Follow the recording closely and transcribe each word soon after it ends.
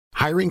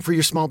Hiring for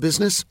your small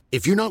business?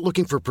 If you're not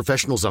looking for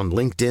professionals on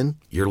LinkedIn,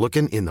 you're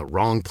looking in the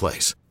wrong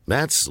place.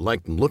 That's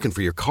like looking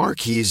for your car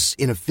keys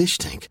in a fish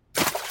tank.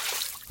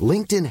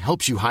 LinkedIn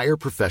helps you hire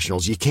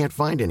professionals you can't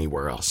find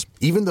anywhere else,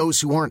 even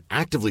those who aren't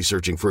actively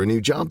searching for a new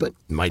job but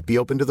might be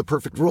open to the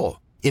perfect role.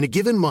 In a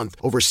given month,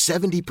 over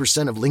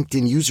 70% of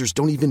LinkedIn users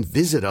don't even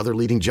visit other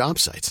leading job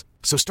sites.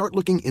 So start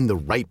looking in the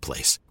right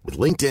place. With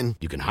LinkedIn,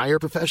 you can hire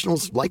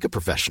professionals like a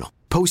professional.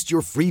 Post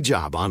your free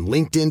job on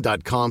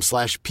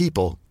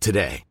linkedin.com/people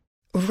today.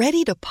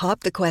 Ready to pop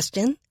the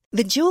question?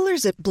 The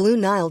jewelers at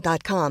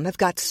BlueNile.com have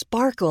got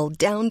sparkle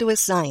down to a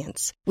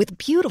science with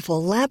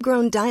beautiful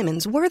lab-grown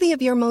diamonds worthy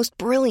of your most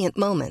brilliant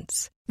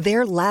moments.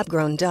 Their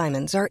lab-grown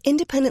diamonds are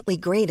independently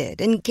graded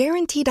and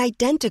guaranteed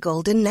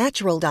identical to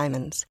natural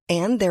diamonds,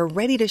 and they're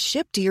ready to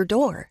ship to your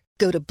door.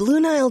 Go to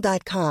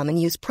BlueNile.com and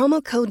use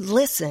promo code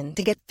LISTEN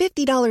to get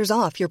 $50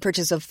 off your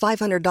purchase of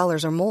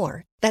 $500 or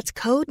more. That's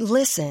code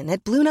LISTEN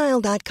at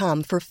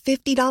BlueNile.com for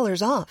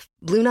 $50 off.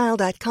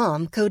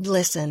 BlueNile.com, code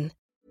LISTEN.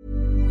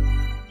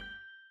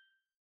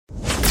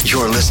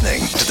 You're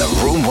listening to the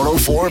Room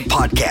 104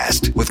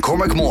 podcast with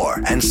Cormac Moore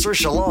and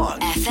Saoirse Long.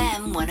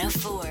 FM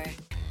 104.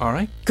 All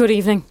right. Good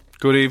evening.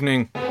 Good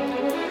evening.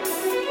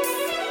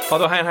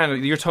 Although, hang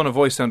on, your tone of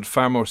voice sounded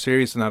far more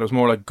serious than that. It was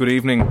more like, good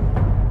evening.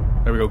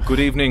 There we go.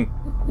 Good evening.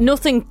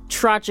 Nothing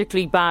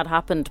tragically bad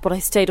happened, but I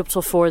stayed up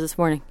till 4 this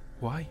morning.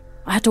 Why?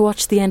 I had to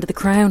watch the end of The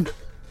Crown.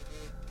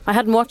 I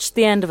hadn't watched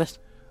the end of it.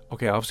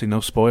 Okay, obviously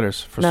no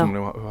spoilers for No.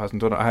 someone who hasn't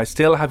done it. I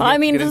still have. I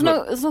mean, there's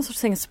no such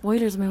thing as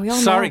spoilers. I mean, we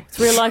all know. It's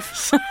real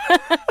life.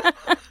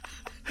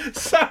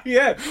 Sorry,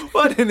 yeah.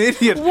 What an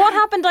idiot. What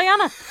happened,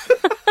 Diana?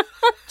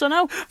 Don't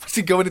know. What's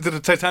he going into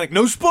the Titanic?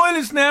 No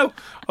spoilers now.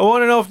 I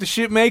want to know if the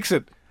ship makes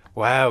it.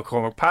 Wow,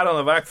 Cormac. Pat on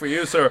the back for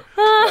you, sir.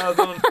 Well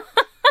done.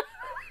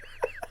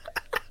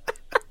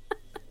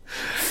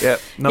 Yeah,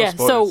 no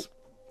spoilers. So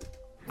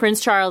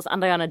Prince Charles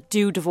and Diana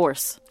do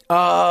divorce.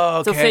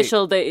 Oh, okay. It's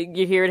official.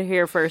 You hear it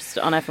here first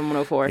on FM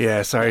 104.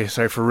 Yeah, sorry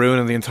for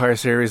ruining the entire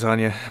series on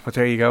you. But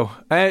there you go.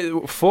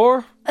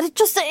 4?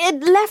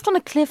 It left on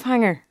a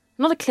cliffhanger.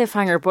 Not a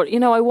cliffhanger, but,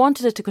 I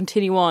wanted it to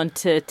continue on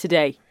to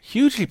today.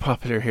 Hugely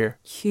popular here.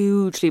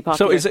 Hugely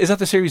popular. So is that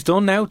the series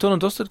done now? Done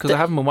and dusted? Because I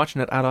haven't been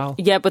watching it at all.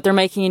 Yeah, but they're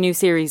making a new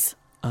series.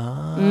 But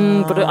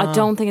I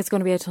don't think it's going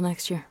to be out till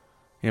next year.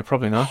 Yeah,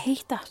 probably I not.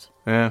 hate that.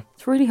 Yeah.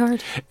 It's really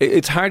hard.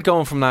 It's hard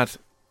going from that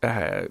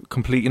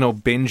complete,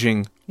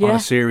 binging on a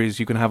series.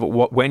 You can have it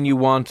when you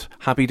want.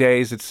 Happy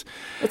days. It's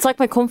like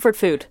my comfort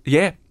food.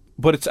 Yeah,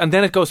 but and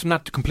then it goes from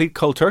that to complete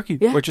cold turkey,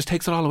 where it just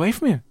takes it all away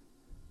from you.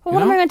 Well,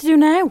 what am I meant to do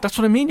now? That's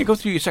what I mean.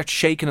 You start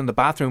shaking in the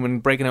bathroom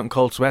and breaking out in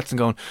cold sweats and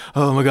going,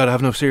 oh my God, I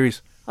have no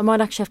series. I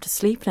might actually have to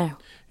sleep now.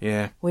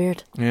 Yeah.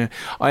 Weird. Yeah.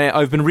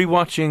 I've been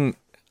rewatching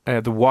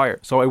The Wire.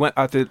 So I went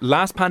at the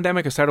last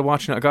pandemic. I started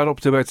watching it. I got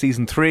up to about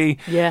season 3.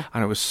 Yeah.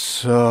 And it was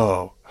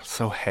so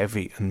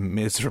heavy and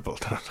miserable.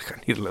 I was like,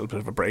 I need a little bit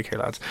of a break here,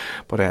 lads.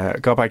 But I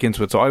got back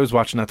into it. So I was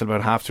watching that till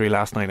about 3:30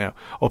 last night now,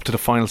 up to the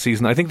final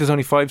season. I think there's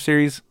only 5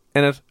 series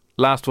in it.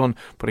 Last one.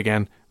 But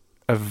again,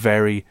 a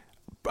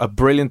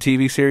brilliant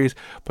TV series.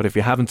 But if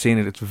you haven't seen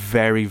it, it's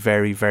very,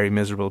 very, very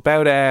miserable.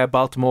 About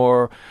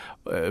Baltimore,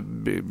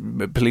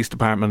 police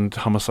department,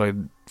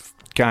 homicide,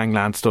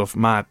 gangland stuff.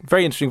 Mad.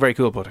 Very interesting, very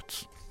cool, but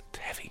it's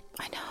heavy.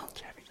 I know.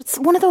 It's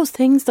one of those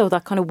things, though,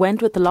 that kind of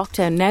went with the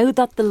lockdown. Now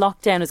that the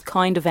lockdown is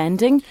kind of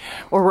ending,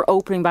 or we're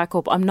opening back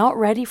up, I'm not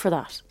ready for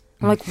that.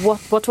 I'm like,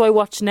 what do I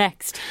watch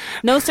next?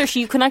 No, sir,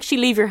 you can actually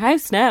leave your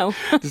house now.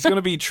 There's going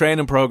to be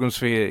training programs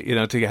for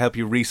you, to help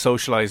you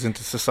re-socialise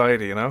into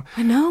society, I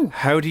know.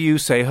 How do you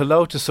say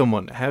hello to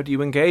someone? How do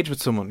you engage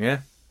with someone, yeah?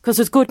 Because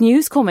there's good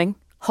news coming.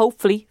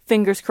 Hopefully,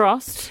 fingers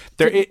crossed.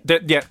 There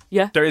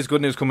is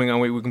good news coming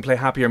on. We can play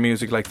happier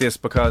music like this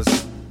because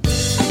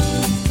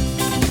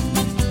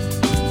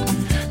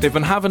they've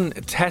been having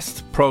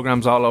test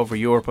programmes all over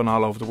Europe and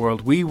all over the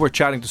world. We were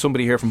chatting to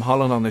somebody here from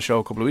Holland on the show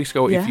a couple of weeks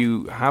ago. Yeah. If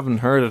you haven't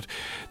heard it,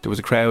 there was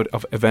a crowd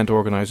of event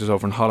organisers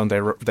over in Holland.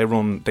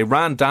 They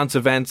ran dance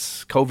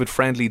events,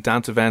 COVID-friendly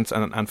dance events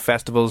and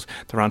festivals.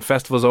 They ran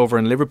festivals over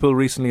in Liverpool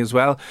recently as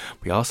well.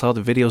 We all saw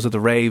the videos of the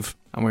rave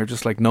and we were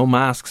just like, no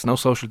masks, no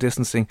social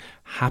distancing,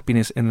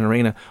 happiness in an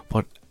arena.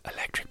 But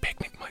Electric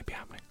Picnic might be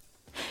happening.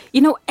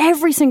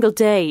 Every single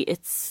day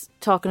it's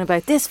talking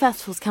about this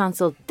festival's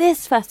cancelled,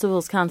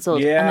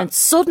 yeah. And then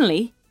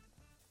suddenly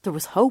there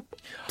was hope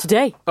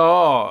today.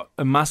 Oh,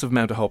 a massive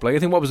amount of hope. Like, I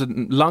think, what was it,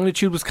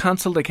 Longitude was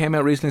cancelled. They came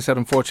out recently and said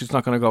unfortunately it's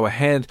not going to go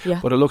ahead,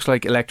 but it looks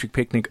like Electric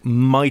Picnic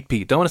might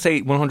be, don't want to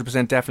say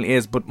 100% definitely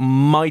is, but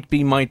might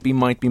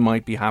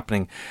be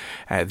happening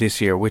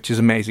this year, which is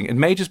amazing. It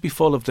may just be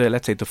full of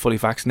the fully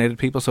vaccinated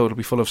people, so it'll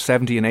be full of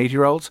 70 and 80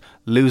 year olds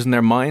losing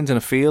their minds in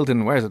a field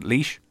in, where is it,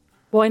 Laois?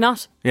 Why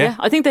not? Yeah.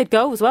 I think they'd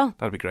go as well.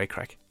 That'd be great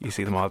crack. You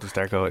see them all just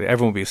there going.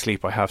 Everyone will be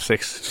asleep by 6:30.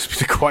 Just be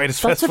the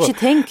quietest That's festival. what you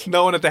think.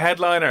 No one at the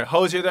headliner.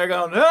 Hosier there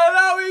going,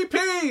 hello EP!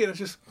 And it's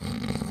just,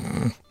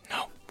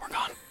 no, we're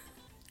gone.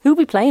 Who'll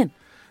be playing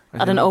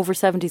at an over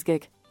 70s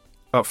gig?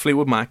 Oh,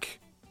 Fleetwood Mac,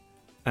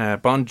 maybe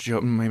not Bon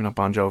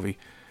Jovi.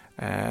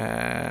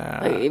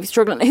 If you're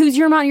struggling, who's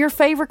your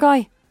favourite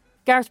guy?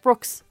 Garth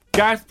Brooks.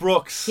 Garth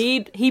Brooks.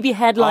 He'd be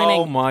headlining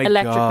Oh my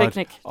Electric God.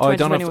 Picnic I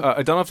don't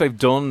 2021. know if they've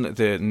done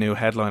the new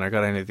headline or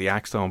got any of the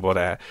acts done,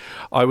 but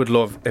I would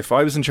love, if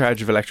I was in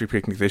charge of Electric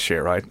Picnic this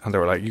year, right, and they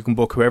were like, you can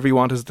book whoever you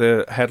want as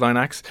the headline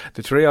acts,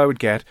 the three I would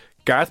get,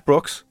 Garth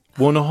Brooks,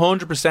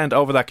 100%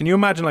 over that. Can you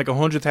imagine like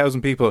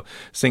 100,000 people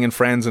singing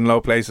Friends in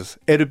low places?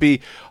 It'd be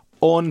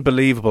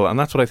unbelievable, and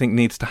that's what I think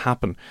needs to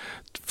happen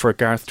for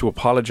Garth to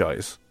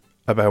apologise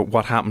about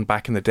what happened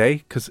back in the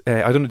day, because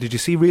I don't know, did you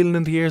see Reeling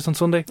in the Years on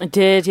Sunday? I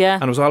did, yeah.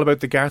 And it was all about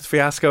the Garth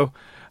fiasco.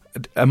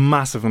 A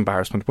massive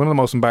embarrassment. One of the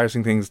most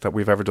embarrassing things that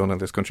we've ever done in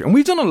this country. And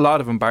we've done a lot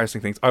of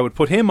embarrassing things. I would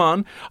put him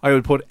on. I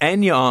would put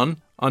Enya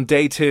on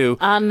day 2.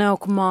 No,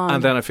 come on.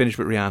 And then I finished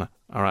with Rihanna.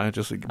 All right,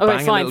 just like Okay,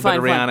 bang a little bit of fine.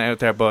 Rihanna out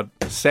there, bud.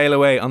 Sail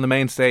away on the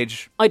main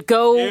stage. I'd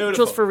go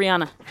Beautiful. just for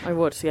Rihanna. I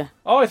would, yeah.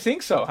 Oh, I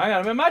think so. Hang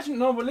on. Imagine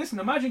going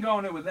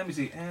out with, let me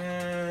see.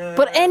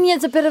 But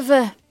Enya's a bit of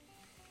a,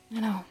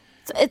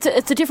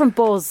 it's a different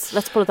buzz.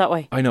 Let's put it that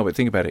way. I know, but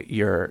think about it.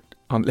 You're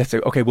on, let's say,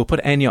 okay, we'll put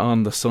Enya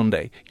on the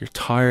Sunday. You're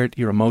tired,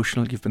 you're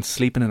emotional, you've been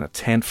sleeping in a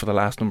tent for the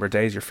last number of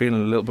days, you're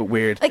feeling a little bit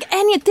weird. Like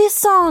Enya, this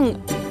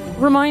song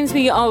reminds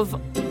me of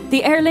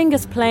the Aer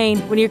Lingus plane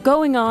when you're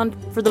going on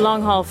for the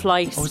long haul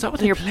flight. Oh, is that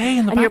what and they play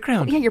in the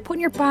background? You're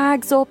putting your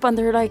bags up and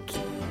they're like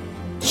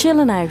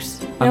chilling out.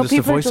 And there's the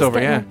people are just voiceover,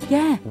 getting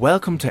yeah. Yeah.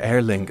 Welcome to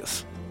Aer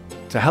Lingus.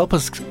 To help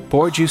us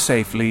board you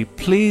safely,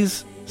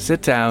 please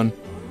sit down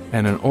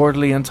in an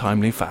orderly and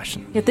timely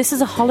fashion. Yeah, this is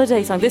a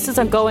holiday song. This is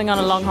I'm going on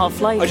a long haul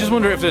flight. I just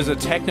wonder if there's a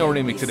techno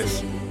remix to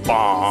this.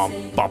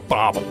 Bomb, bom,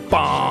 bom,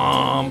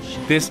 bom.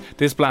 This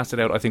blasted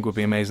out, I think, would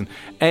be amazing.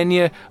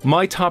 Enya,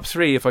 my top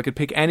 3, if I could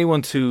pick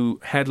anyone to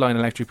headline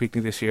Electric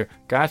Picnic this year,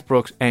 Garth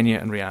Brooks, Enya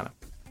and Rihanna.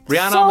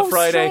 Rihanna So on the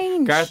Friday,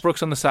 strange. Garth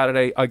Brooks on the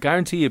Saturday. I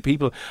guarantee you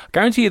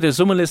there's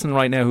someone listening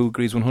right now who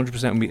agrees 100%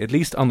 with me, at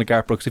least on the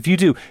Garth Brooks. If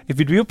you'd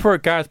be up for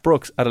Garth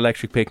Brooks at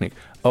Electric Picnic,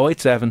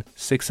 087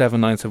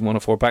 6797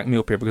 104, back me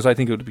up here, because I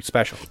think it would be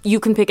special. You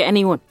can pick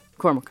anyone,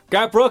 Cormac.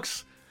 Garth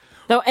Brooks!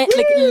 No,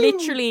 like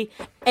literally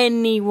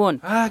anyone.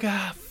 I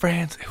got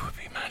friends. It would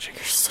be magic.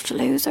 You're such a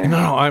loser. No,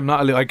 I'm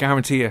not. I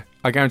guarantee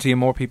you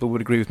more people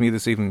would agree with me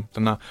this evening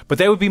than not. But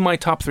they would be my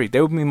top 3.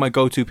 They would be my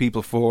go-to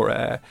people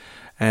for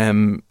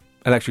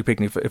Electric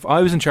Picnic. If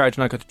I was in charge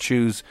and I got to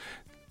choose,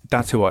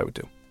 that's who I would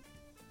do.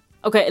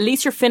 Okay, at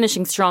least you're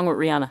finishing strong with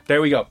Rihanna.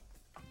 There we go.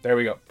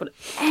 But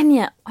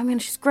Enya, I mean,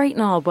 she's great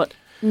and all, but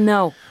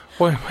no.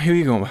 Well, who are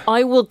you going with?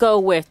 I will go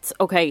with,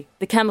 the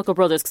Chemical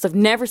Brothers, because I've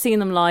never seen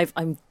them live.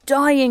 I'm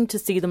dying to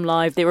see them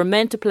live. They were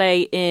meant to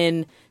play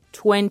in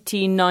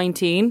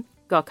 2019,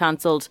 got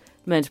cancelled.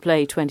 Meant to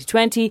play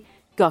 2020,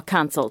 got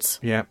cancelled.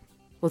 Yeah.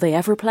 Will they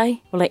ever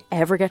play? Will I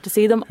ever get to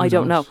see them? I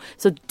don't know.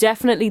 So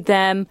definitely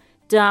them,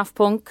 Daft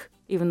Punk,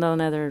 even though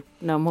now they're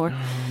no more.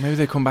 Maybe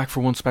they come back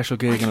for one special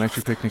gig in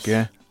Electric Picnic,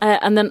 yeah.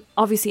 And then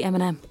obviously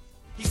Eminem.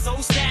 He's so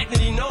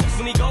stagnant, he knows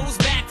when he goes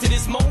back to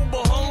this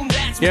mobile home.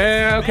 That's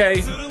Yeah,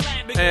 okay.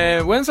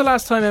 When's the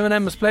last time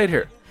Eminem was played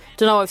here?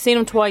 Don't know, I've seen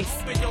him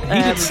twice. He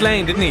did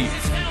Slain, didn't he?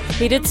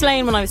 He did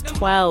Slain when I was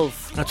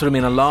 12. That's what I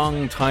mean, a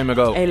long time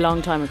ago. A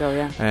long time ago,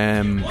 yeah.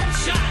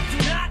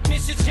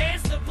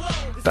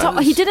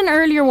 He did an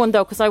earlier one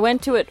though, because I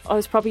went to it, I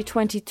was probably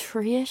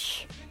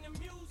 23ish.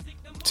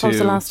 That was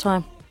the last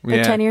time.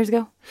 About 10 years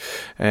ago.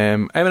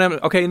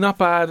 Eminem, okay, not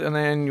bad. And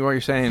then what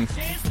you're saying,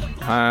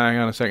 hang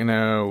on a second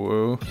now.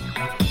 Whoa.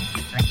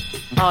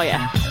 Oh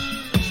yeah.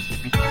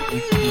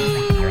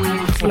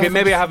 Okay,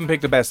 maybe I haven't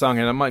picked the best song,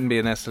 and it mightn't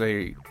be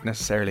necessarily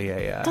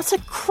a. That's a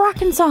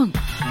cracking song.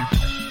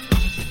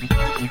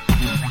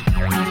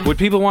 Would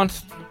people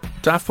want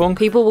Daft Punk?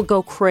 People will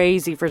go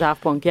crazy for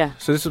Daft Punk, yeah.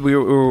 So this is we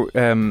were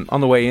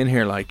on the way in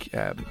here, like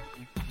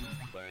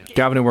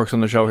Gavin, who works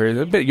on the show here, he's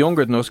a bit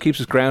younger than us, keeps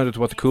us grounded to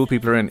what the cool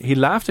people are in. He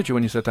laughed at you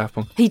when you said Daft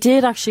Punk. He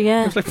did actually,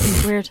 yeah. It was like,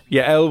 It's weird.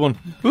 Yeah, L1.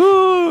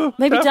 Ooh,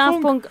 Maybe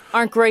Daft Punk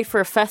aren't great for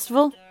a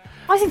festival.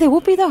 I think they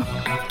would be though.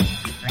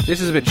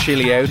 This is a bit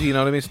chilly out, you know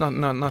what I mean? It's not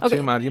Okay.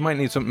 too mad. You might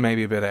need something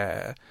maybe a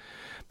bit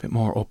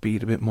more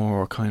upbeat, a bit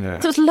more kind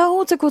of. There's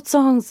loads of good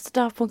songs that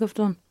Daft Punk have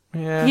done.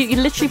 Yeah. You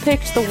literally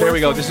picked the worst. There we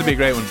go. one. This would be a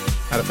great one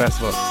at a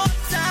festival.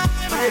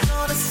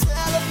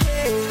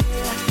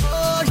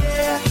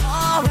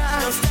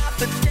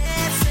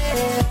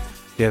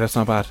 Yeah, that's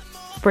not bad.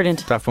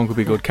 Brilliant. Daft Punk would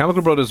be good.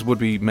 Chemical Brothers would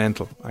be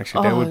mental,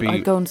 actually. They would be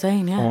I'd go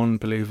insane, yeah.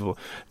 unbelievable.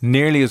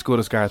 Nearly as good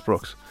as Garth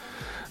Brooks.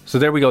 So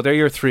there we go. They're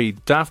your 3.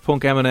 Daft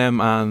Punk,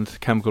 Eminem and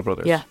Chemical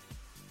Brothers. Yeah.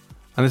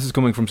 And this is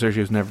coming from Sergio,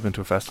 who's never been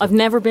to a festival. I've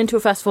never been to a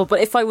festival, but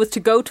if I was to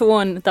go to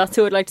one, that's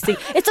who I'd like to see.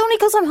 It's only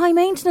because I'm high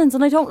maintenance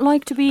and I don't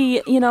like to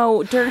be,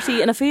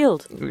 dirty in a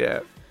field.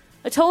 Yeah.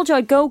 I told you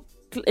I'd go,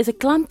 is it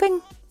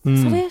glamping?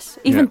 Is that it?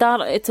 Even Yeah.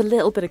 that, it's a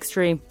little bit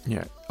extreme.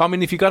 Yeah. I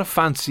mean, if you got a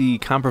fancy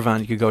camper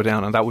van, you could go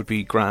down and that would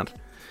be grand.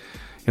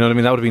 You know what I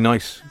mean? That would be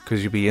nice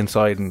because you'd be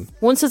inside and...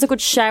 Once there's a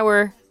good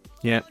shower,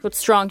 Yeah. good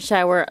strong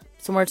shower,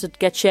 somewhere to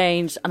get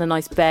changed and a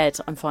nice bed,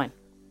 I'm fine.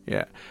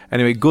 Yeah.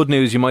 Anyway, good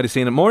news. You might have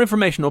seen it. More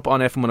information up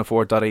on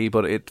fm104.ie,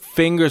 but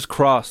fingers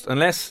crossed.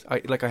 Unless, I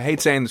hate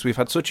saying this, we've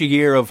had such a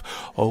year of,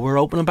 we're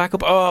opening back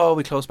up. Oh,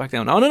 we close back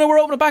down. Oh, no, we're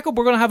opening back up.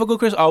 We're going to have a good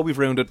Christmas. Oh, we've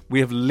ruined it. We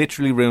have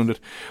literally ruined it.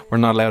 We're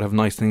not allowed to have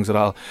nice things at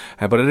all.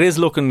 But it is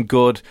looking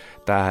good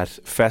that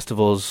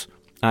festivals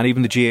and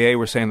even the GAA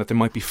were saying that there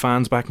might be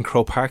fans back in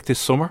Croke Park this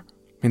summer.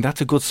 I mean,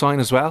 that's a good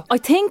sign as well. I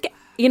think,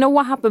 you know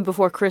what happened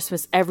before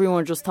Christmas?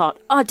 Everyone just thought,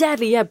 oh,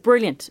 deadly, yeah,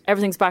 brilliant.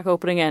 Everything's back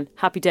open again.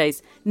 Happy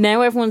days.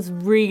 Now everyone's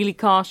really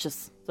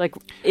cautious. Like,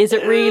 is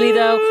it really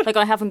though? Like,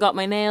 I haven't got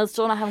my nails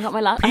done. I haven't got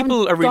my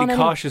People are really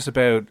cautious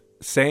about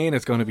saying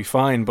it's going to be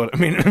fine. But, I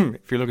mean,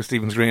 if you look at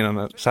Stephen's Green on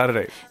a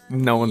Saturday,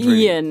 no one's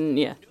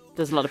really... Yeah.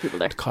 There's a lot of people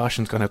there. The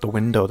caution's gone out the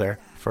window there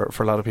for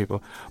a lot of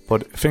people.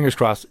 But fingers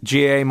crossed.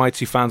 GAA might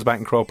see fans back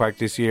in Croke Park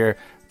this year.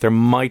 There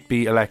might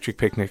be Electric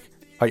Picnic.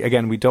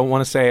 Again, we don't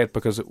want to say it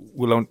because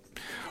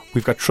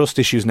we've got trust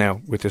issues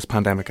now with this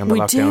pandemic and the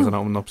lockdowns and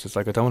opening ups. It's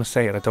like, I don't want to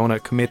say it. I don't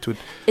want to commit to it.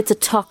 It's a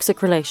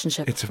toxic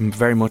relationship. It's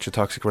very much a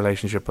toxic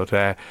relationship. But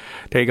there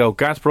you go.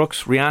 Garth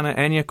Brooks, Rihanna,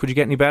 Enya. Could you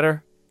get any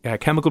better?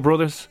 Chemical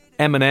Brothers,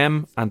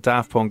 Eminem and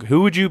Daft Punk.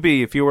 Who would you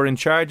be if you were in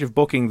charge of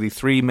booking the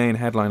 3 main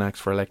headline acts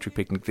for Electric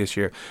Picnic this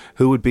year?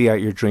 Who would be at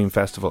your dream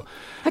festival?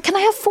 Can I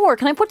have 4?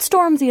 Can I put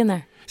Stormzy in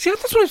there? See,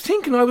 that's what I was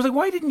thinking. I was like,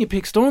 why didn't you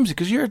pick Stormzy?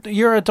 Because you're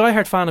a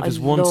diehard fan of his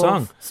one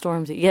song.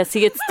 Stormzy. Yeah,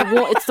 see, it's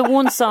the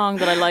one song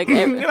that I like.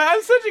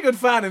 I'm such a good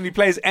fan, and he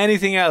plays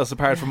anything else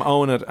apart from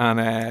Own It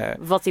and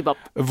Vuzzy Bop.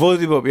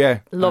 Vuzzy Bop, yeah.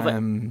 Love it.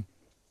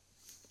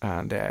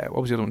 And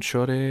what was the other one?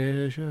 Shut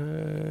It.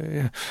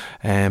 Yeah.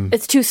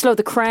 It's too slow.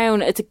 The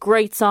Crown, it's a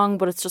great song,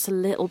 but it's just a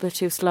little bit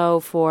too slow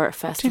for a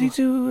festival. Did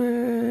he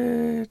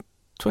do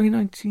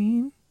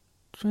 2019?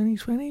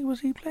 2020?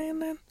 Was he playing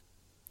then?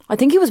 I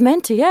think he was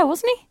meant to, yeah,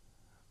 wasn't he?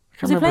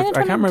 I can't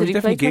remember. He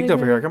definitely gigged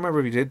over here. I can't remember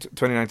if he did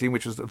 2019,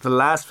 which was the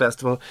last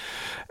festival.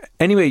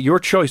 Anyway, your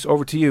choice.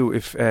 Over to you.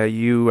 If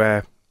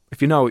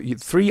you know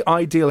 3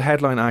 ideal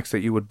headline acts that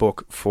you would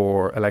book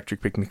for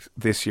Electric Picnic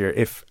this year,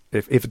 if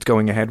it's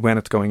going ahead, when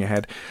it's going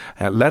ahead,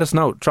 let us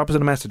know. Drop us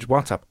in a message.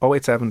 WhatsApp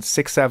 087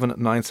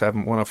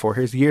 6797 104.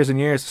 Here's Years and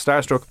Years.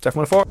 Starstruck. It's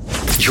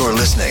FM104. You're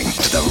listening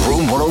to the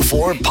Room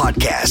 104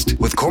 podcast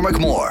with Cormac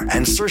Moore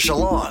and Saoirse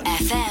Long.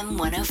 FM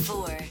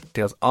 104.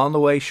 Details on the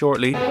way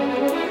shortly.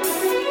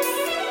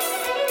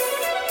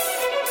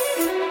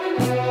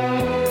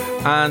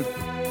 And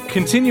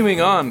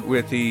continuing on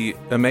with the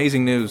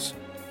amazing news,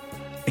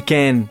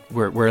 again,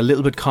 we're a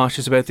little bit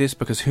cautious about this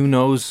because who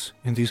knows,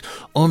 in these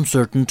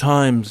uncertain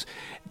times,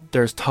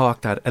 there's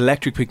talk that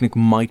Electric Picnic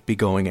might be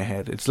going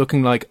ahead. It's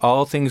looking like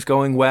all things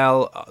going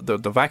well, the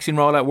vaccine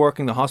rollout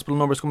working, the hospital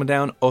numbers coming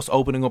down, us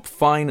opening up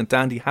fine and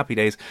dandy, happy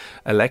days.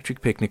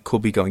 Electric Picnic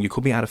could be going. You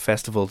could be at a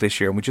festival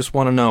this year, and we just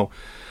want to know,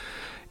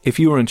 if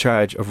you were in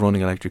charge of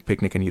running Electric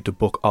Picnic and you had to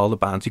book all the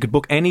bands, you could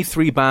book any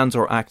 3 bands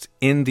or acts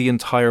in the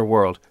entire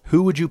world.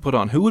 Who would you put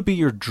on? Who would be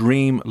your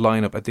dream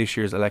lineup at this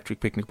year's Electric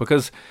Picnic?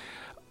 Because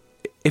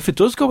if it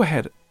does go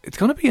ahead, it's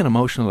going to be an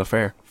emotional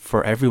affair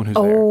for everyone who's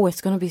there. Oh,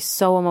 it's going to be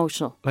so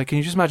emotional. Like, can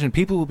you just imagine?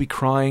 People will be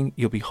crying.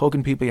 You'll be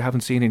hugging people you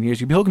haven't seen in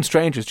years. You'll be hugging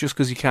strangers just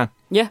because you can.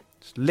 Yeah.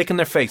 Just licking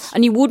their face.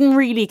 And you wouldn't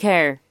really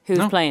care who's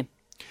playing.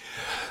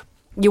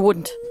 You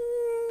wouldn't.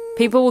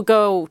 People would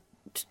go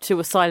to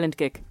a silent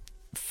gig.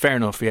 Fair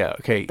enough, yeah,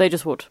 okay. They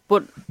just would.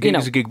 But, gig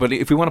is a gig, but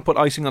if we want to put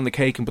icing on the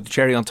cake and put the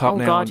cherry on top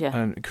yeah.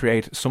 and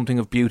create something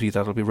of beauty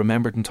that'll be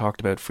remembered and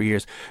talked about for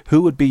years,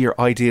 who would be your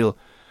ideal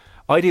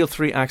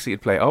 3 acts that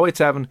you'd play?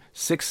 087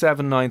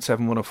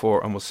 6797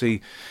 104, and we'll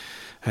see.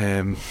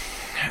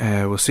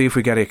 We'll see if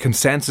we get a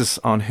consensus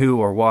on who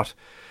or what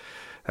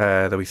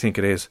that we think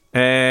it is.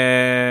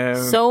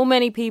 So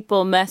many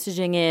people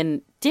messaging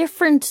in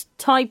different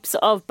types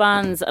of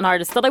bands and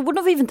artists that I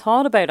wouldn't have even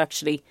thought about,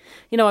 actually.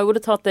 You know, I would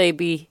have thought they'd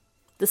be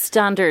the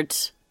standard,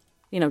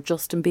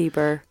 Justin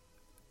Bieber.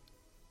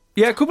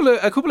 Yeah, a couple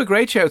of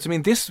great shouts. I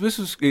mean, this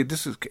was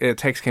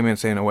text came in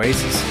saying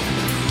Oasis.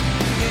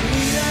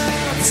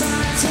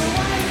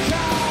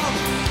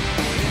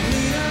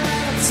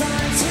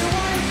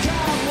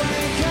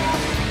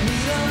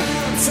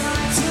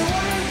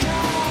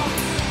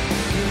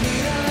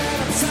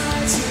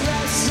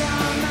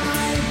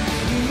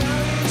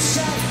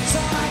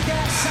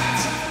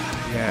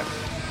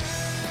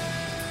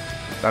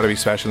 That'll be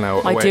special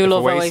now. I do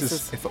love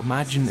Oasis.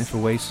 Imagine if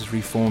Oasis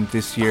reformed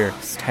this year,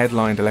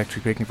 headlined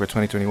Electric Picnic for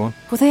 2021.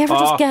 Will they ever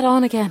just get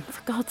on again?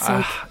 For God's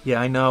sake.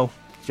 Yeah, I know.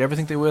 Do you ever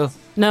think they will?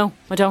 No,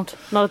 I don't.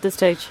 Not at this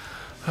stage.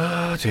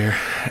 Oh dear.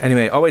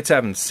 Anyway,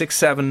 087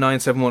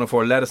 6797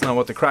 104. Let us know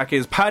what the crack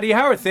is. Paddy,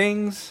 how are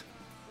things?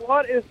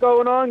 What is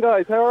going on,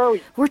 guys? How are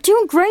we? We're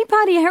doing great,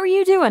 Paddy. How are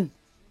you doing?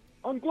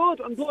 I'm good.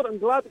 I'm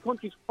glad the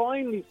country's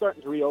finally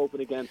starting to reopen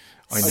again.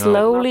 I know.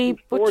 Slowly,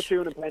 but...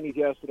 Fortune and pennies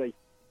yesterday.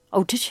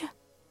 Oh, did you?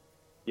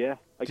 Yeah,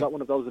 I got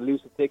one of those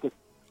elusive tickets.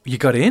 You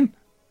got in?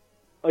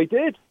 I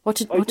did. What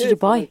did you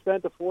buy? I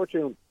spent a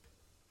fortune.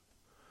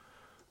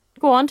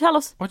 Go on, tell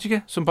us. What'd you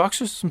get? Some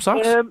boxers? Some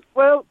socks?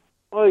 Well,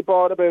 I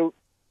bought about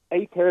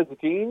 8 pairs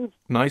of jeans.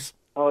 Nice.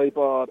 I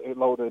bought a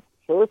load of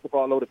shirts. I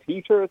bought a load of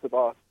t-shirts. I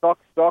bought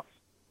stocks.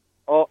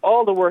 Oh,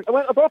 all the work.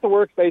 I bought the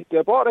workspace.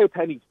 I bought out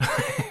Pennies.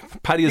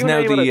 Paddy is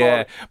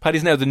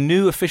Paddy's now the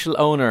new official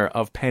owner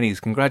of Pennies.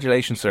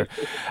 Congratulations, sir.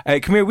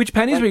 Come here. Which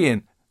Pennies were you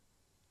in?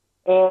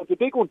 The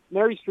big one,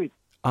 Mary Street.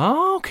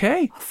 Oh,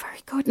 okay. Oh, very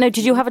good. Now,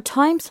 did you have a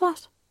time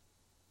slot?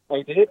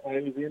 I did. I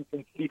was in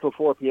from 3 till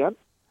 4 p.m.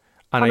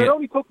 And it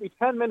only took me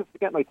 10 minutes to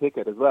get my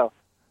ticket as well,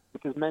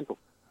 which is mental.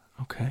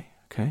 Okay.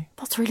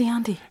 That's really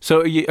handy.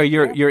 So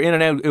you're in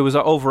and out. It was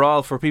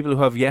overall for people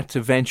who have yet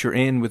to venture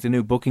in with the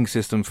new booking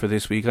system for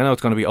this week. I know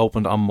it's going to be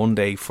opened on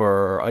Monday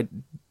I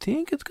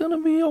think it's going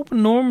to be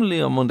open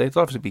normally on Monday. It's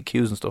obviously be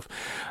queues and stuff.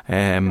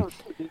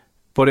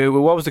 But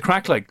what was the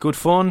crack like? Good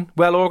fun?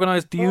 Well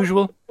organised? The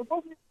usual? It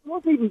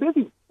wasn't even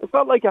busy. It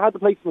felt like I had the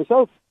place to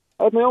myself.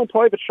 I had my own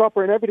private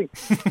shopper and everything.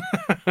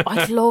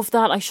 I'd love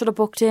that. I should have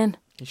booked in.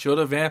 You should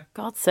have, yeah.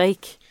 God's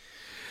sake.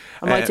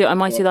 I might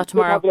do that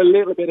tomorrow. Have a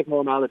little bit of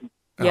normality.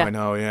 Yeah. Oh, I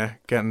know, yeah.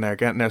 Getting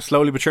there.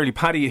 Slowly but surely.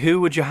 Paddy,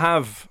 who would you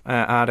have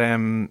at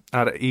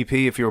EP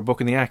if you were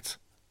booking the acts?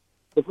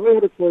 If I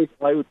had a choice,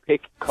 I would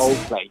pick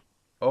Coldplay.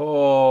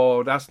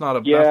 Oh, that's not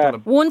a... Yeah. That's not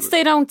a Once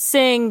they don't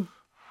sing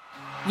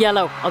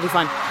Yellow, I'll be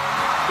fine.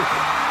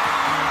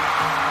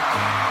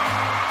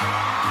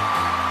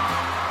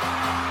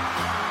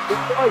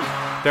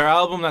 Their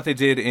album that they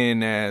did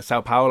in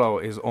Sao Paulo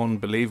is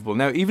unbelievable.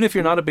 Now, even if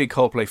you're not a big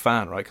Coldplay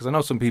fan, right? Because I know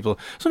some people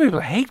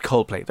hate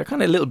Coldplay. They're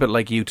kind of a little bit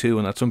like you too,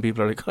 and that some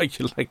people are like, "Oh,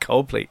 you like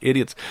Coldplay,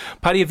 idiots."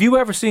 Paddy, have you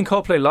ever seen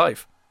Coldplay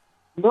live?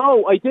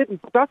 No, I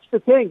didn't. That's the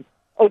thing.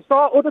 I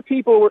saw other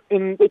people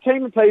they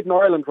came and played in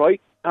Ireland, right?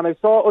 And I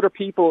saw other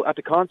people at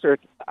the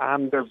concert,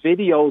 and their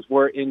videos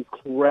were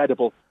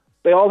incredible.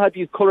 They all had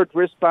these coloured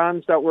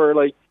wristbands that were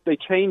like, they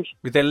changed.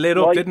 They lit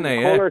up, didn't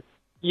they? Colour.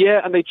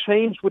 Yeah, and they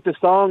changed with the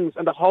songs,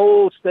 and the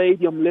whole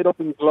stadium lit up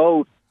and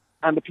glowed,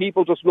 and the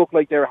people just looked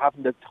like they were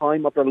having the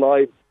time of their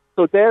lives.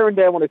 So there and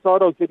then, when I saw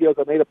those videos,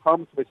 I made a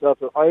promise to myself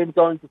that I am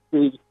going to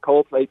see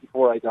Coldplay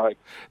before I die.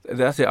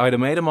 That's it. I had a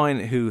mate of mine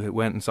who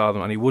went and saw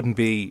them, and he wouldn't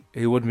be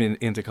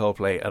into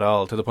Coldplay at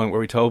all, to the point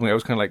where he told me, I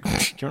was kind of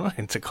like, "You're not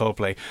into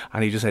Coldplay,"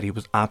 and he just said he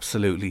was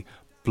absolutely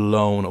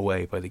blown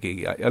away by the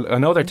gig. I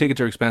know their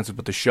tickets are expensive,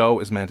 but the show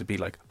is meant to be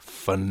like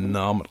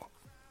phenomenal.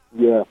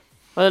 Yeah.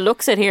 Well, it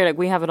looks it here like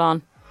we have it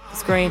on the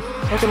screen.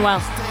 Looking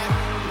well.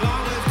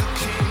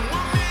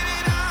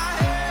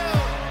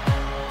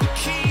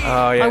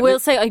 Oh, yeah. I will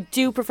say I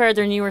do prefer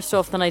their newer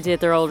stuff than I did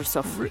their older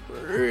stuff.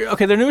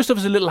 Okay, their newer stuff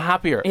is a little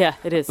happier. Yeah,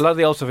 it is. A lot of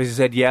the old stuff, as you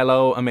said,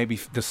 Yellow, and maybe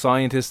The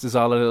Scientist is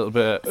all a little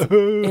bit...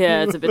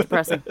 Yeah, it's a bit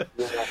depressing.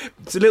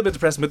 It's a little bit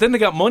depressing, but then they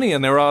got money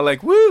and they were all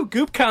like, "Woo,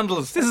 goop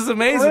candles, this is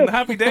amazing,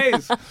 happy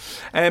days."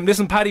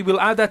 Listen, Paddy, we'll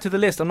add that to the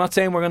list. I'm not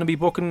saying we're going to be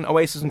booking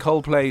Oasis and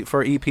Coldplay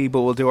for EP,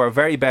 but we'll do our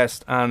very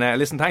best. And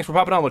listen, thanks for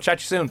popping on. We'll chat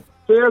to you soon.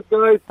 Cheers,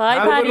 guys. Bye,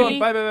 Have a Paddy. good one.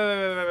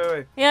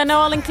 Bye. Yeah, no,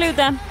 I'll include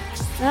them.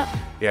 Yeah.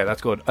 Yeah,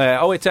 that's good.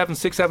 087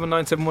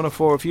 679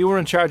 104. If you were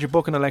in charge of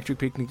booking Electric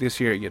Picnic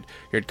this year, you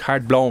had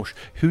carte blanche.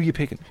 Who are you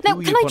picking?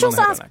 Now, can I just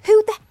ask,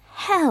 who the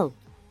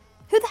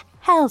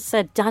hell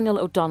said Daniel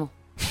O'Donnell?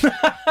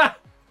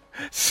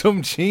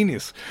 Some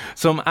genius.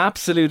 Some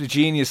absolute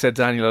genius said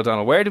Daniel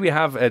O'Donnell. Where do we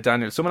have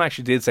Daniel? Someone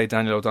actually did say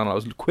Daniel O'Donnell. I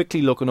was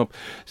quickly looking up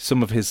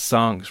some of his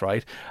songs,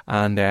 right?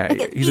 And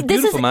he's a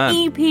beautiful man.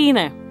 This is EP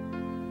now.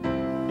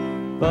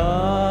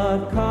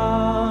 But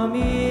call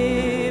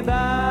me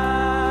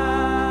back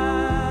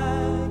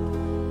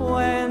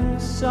when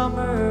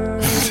summer...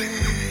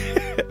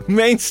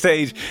 Main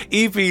stage,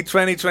 EP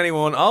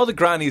 2021. All the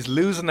grannies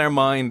losing their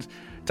mind.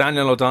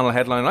 Daniel O'Donnell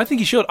headline. I think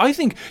he should. Do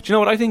you know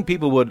what? I think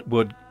people would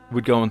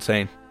go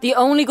insane. The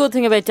only good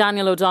thing about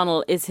Daniel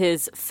O'Donnell is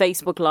his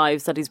Facebook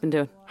Lives that he's been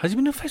doing. Has he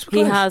been doing Facebook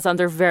He Lives? has, and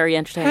they're very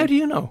entertaining. How do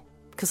you know?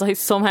 Because I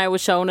somehow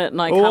was shown it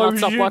and I cannot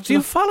stop watching Do you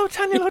it. follow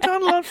Daniel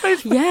O'Donnell on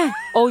Facebook? Yeah.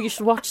 Oh, you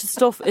should watch the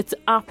stuff. It's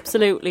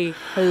absolutely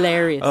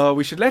hilarious. Oh,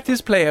 we should let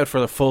this play out for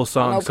the full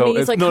song. Oh,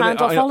 please, I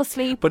can't. I'll fall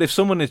asleep. But if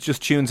someone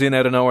just tunes in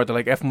out of nowhere, they're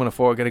like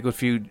FM104, get a good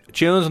few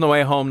tunes on the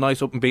way home,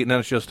 nice up and beat, and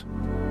then it's just...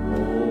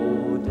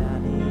 Oh,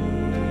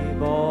 Danny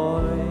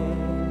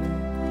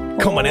boy.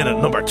 Coming in at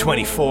number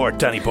 24,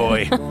 Danny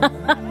Boy.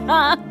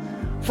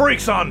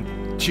 Freaks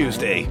on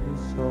Tuesday.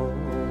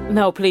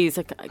 No, please.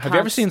 Have you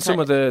ever seen some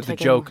of the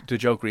joke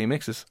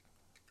remixes?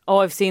 Oh,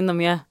 I've seen them,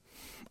 yeah.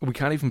 We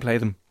can't even play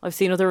them. I've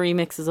seen other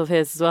remixes of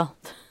his as well.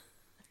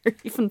 They're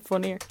even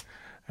funnier.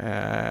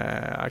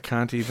 I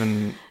can't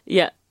even...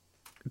 Yeah.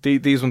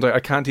 These ones, I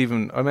can't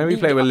even... I'll maybe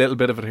play with a little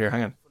bit of it here.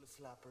 Hang on.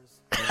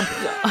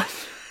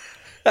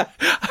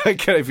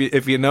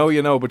 If you know,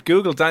 you know. But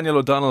Google Daniel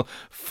O'Donnell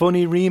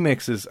funny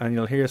remixes and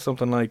you'll hear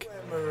something like...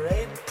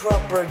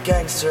 Proper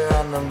gangster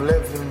and I'm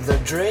living the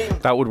dream.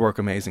 That would work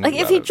amazing. Like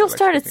if he just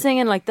started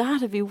singing like that,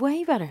 it'd be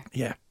way better.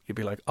 Yeah, you'd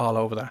be like all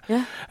over that.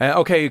 Yeah.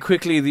 Okay,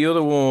 quickly, the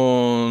other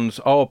ones.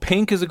 Oh,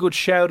 Pink is a good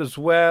shout as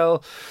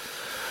well.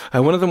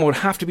 One of them would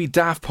have to be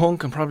Daft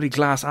Punk and probably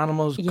Glass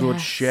Animals. Yes. Good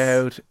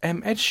shout.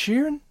 Ed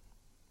Sheeran?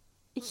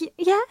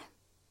 Yeah.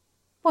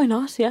 Why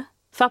not? Yeah.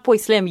 Fatboy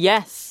Slim,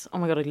 yes. Oh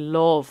my God, I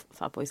love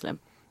Fatboy Slim.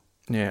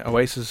 Yeah,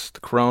 Oasis, the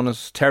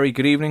Coronas. Terry,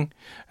 good evening.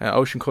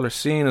 Ocean Colour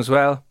Scene as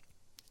well.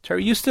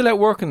 Terry, you still out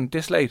working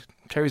this late?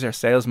 Terry's our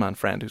salesman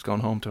friend who's gone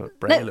home to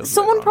bray a little bit.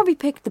 Someone probably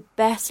picked the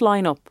best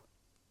lineup.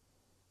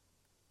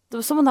 There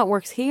was someone that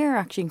works here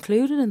actually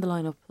included in the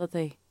lineup that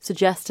they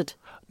suggested.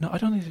 No, I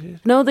don't think they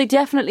did. No, they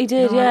definitely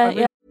did. No,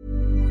 yeah.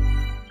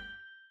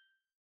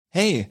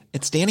 Hey,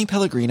 it's Danny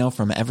Pellegrino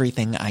from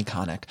Everything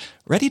Iconic.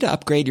 Ready to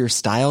upgrade your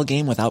style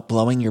game without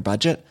blowing your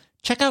budget?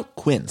 Check out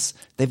Quince.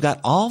 They've got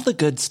all the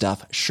good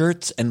stuff,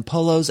 shirts and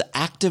polos,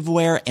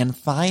 activewear, and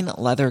fine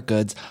leather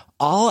goods,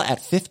 all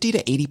at 50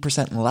 to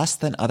 80% less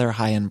than other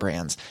high-end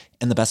brands.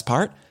 And the best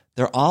part?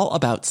 They're all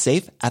about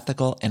safe,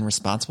 ethical, and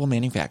responsible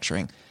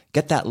manufacturing.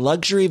 Get that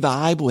luxury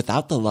vibe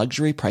without the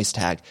luxury price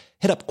tag.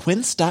 Hit up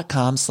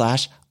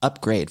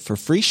quince.com/upgrade for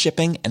free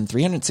shipping and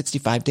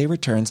 365-day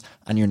returns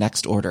on your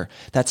next order.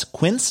 That's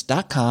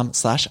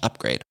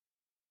quince.com/upgrade.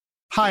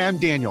 Hi, I'm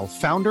Daniel,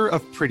 founder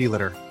of Pretty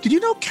Litter. Did you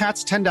know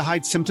cats tend to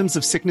hide symptoms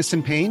of sickness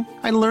and pain?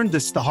 I learned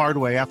this the hard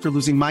way after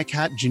losing my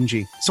cat,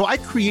 Gingy. So I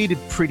created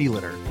Pretty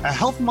Litter, a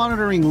health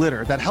monitoring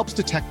litter that helps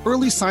detect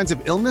early signs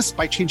of illness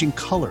by changing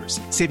colors,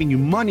 saving you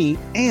money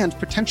and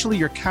potentially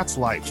your cat's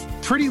life.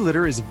 Pretty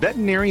Litter is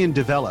veterinarian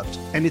developed,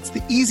 and it's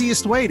the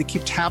easiest way to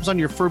keep tabs on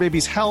your fur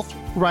baby's health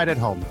right at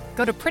home.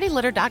 Go to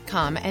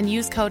prettylitter.com and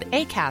use code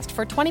ACAST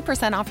for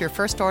 20% off your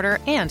first order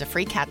and a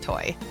free cat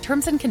toy.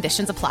 Terms and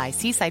conditions apply.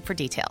 See site for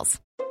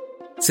details.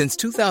 Since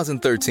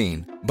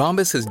 2013,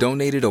 Bombas has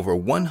donated over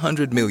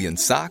 100 million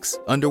socks,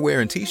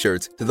 underwear, and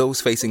T-shirts to those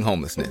facing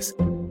homelessness.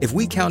 If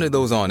we counted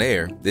those on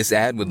air, this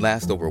ad would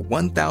last over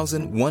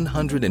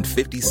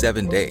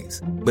 1,157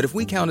 days. But if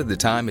we counted the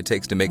time it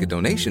takes to make a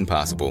donation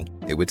possible,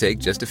 it would take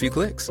just a few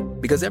clicks.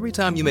 Because every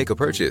time you make a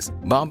purchase,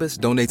 Bombas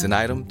donates an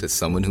item to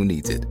someone who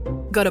needs it.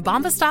 Go to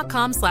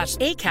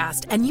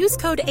bombas.com/ACAST and use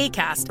code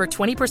ACAST for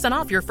 20%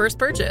 off your first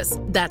purchase.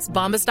 That's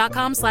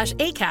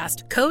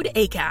bombas.com/ACAST, code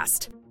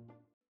ACAST.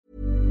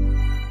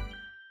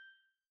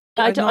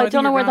 I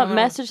don't know where that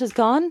message has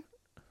gone.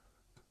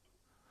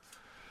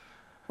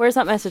 Where's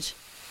that message?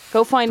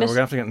 Go find it. We're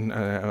going to have to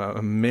get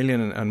a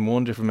million and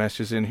one different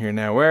messages in here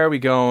now. Where are we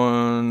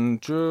going?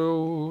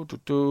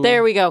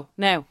 There we go.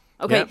 Now.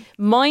 Okay. Yep.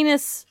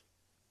 Minus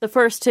the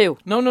first two.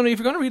 No. If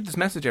you're going to read this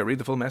message out, read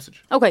the full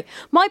message. Okay.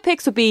 My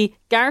picks would be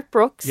Gareth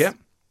Brooks. Yep.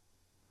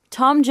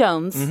 Tom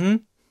Jones. Mm-hmm.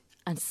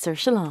 And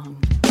Saoirse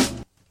Long.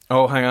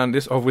 Oh, hang on.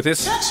 With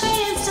this.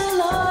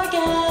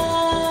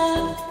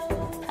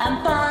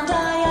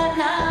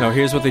 No,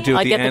 here's what they do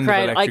at the end of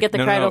Electric. I get the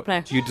crowd up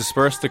now. You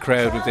disperse the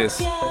crowd with this.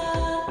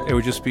 It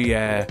would just be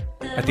at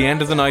the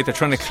end of the night, they're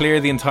trying to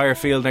clear the entire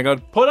field and they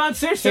go, put on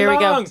Saoirse Long! Here we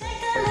go.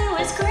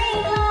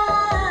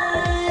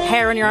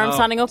 Hair on your arm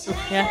standing up.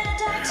 Yeah.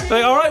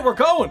 They're like, alright, we're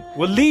going.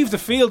 We'll leave the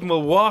field and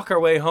we'll walk our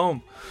way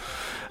home.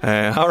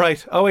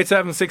 Alright,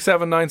 087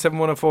 679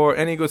 7104.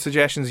 Any good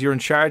suggestions? You're in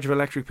charge of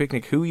Electric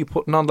Picnic. Who are you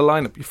putting on the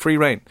lineup? You're free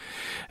reign.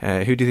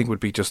 Who do you think would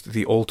be just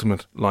the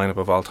ultimate lineup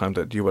of all time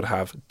that you would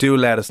have? Do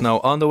let us know.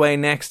 On the way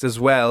next as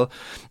well,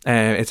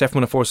 it's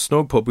F104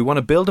 Snug Pub. We want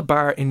to build a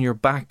bar in your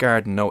back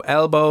garden. No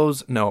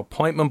elbows, no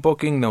appointment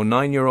booking, no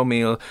 €9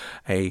 meal,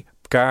 a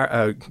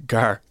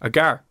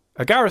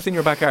Gareth in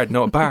your back garden.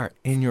 No, a bar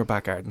in your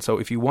back garden. So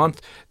if you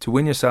want to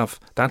win yourself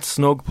that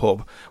Snug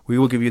Pub, we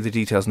will give you the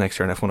details next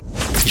year on F1.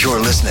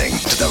 You're listening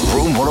to the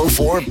Room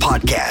 104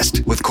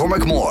 podcast with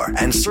Cormac Moore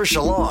and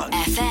Saoirse Long.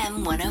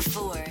 FM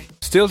 104.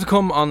 Still to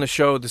come on the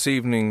show this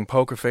evening,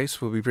 Poker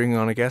Face will be bringing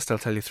on a guest. They'll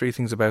tell you 3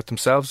 things about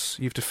themselves.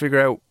 You have to figure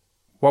out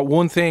what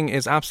one thing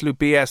is absolute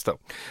BS,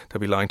 though.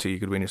 They'll be lying to you. You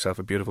could win yourself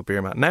a beautiful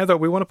beer mat. Now, though,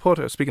 we want to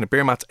put, speaking of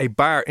beer mats, a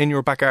bar in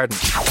your back garden.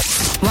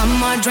 One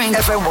more drink.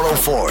 FM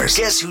 104's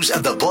Guess Who's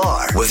at the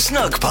Bar with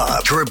Snug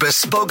Pub, your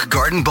bespoke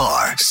garden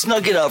bar.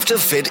 Snug enough to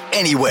fit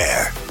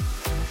anywhere.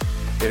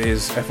 It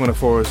is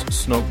F104's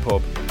Snug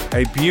Pub,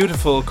 a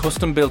beautiful,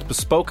 custom-built,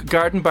 bespoke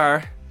garden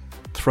bar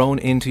thrown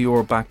into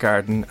your back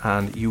garden,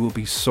 and you will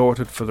be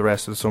sorted for the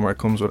rest of the summer. It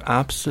comes with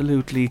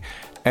absolutely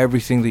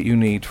everything that you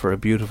need for a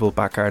beautiful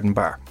back garden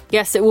bar.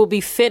 Yes, it will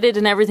be fitted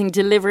and everything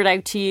delivered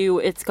out to you.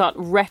 It's got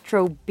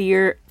retro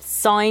beer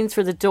signs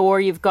for the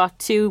door. You've got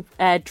 2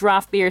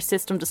 draft beer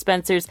system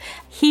dispensers,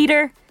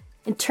 heater,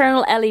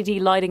 internal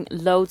LED lighting,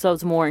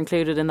 loads more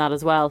included in that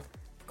as well.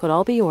 Could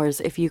all be yours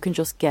if you can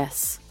just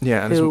guess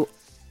who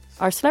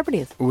our celebrity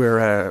is.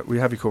 We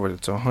have you covered.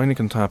 It's a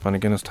Heineken tap and a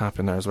Guinness tap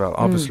in there as well.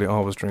 Obviously,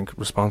 always drink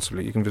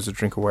responsibly. You can visit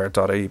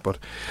drinkaware.ie, but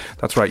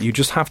that's right. You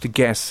just have to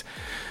guess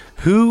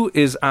who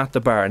is at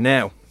the bar.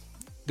 Now,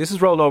 this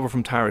is rolled over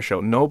from Tara's show.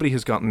 Nobody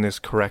has gotten this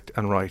correct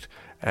and right.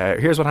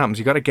 Here's what happens.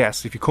 You got to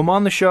guess. If you come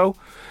on the show,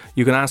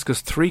 you can ask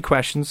us 3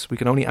 questions. We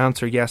can only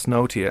answer yes,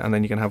 no to you, and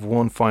then you can have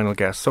one final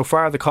guess. So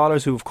far, the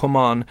callers who have come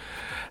on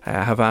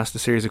have asked a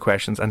series of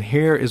questions, and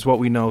here is what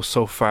we know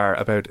so far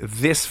about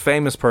this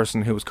famous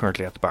person who is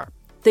currently at the bar.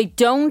 They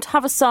don't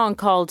have a song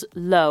called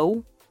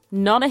Low,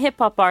 not a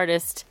hip-hop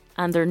artist,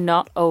 and they're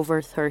not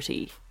over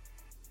 30.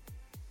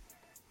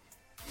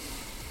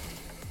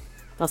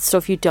 That's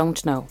stuff you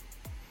don't know.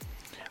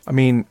 I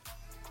mean,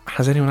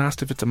 has anyone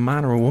asked if it's a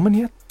man or a woman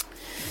yet?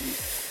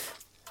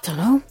 Don't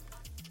know.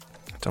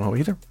 I don't know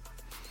either.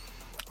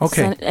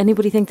 Okay. Does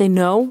anybody think they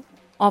know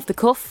off the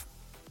cuff?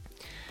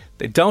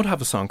 They don't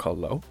have a song called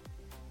Low.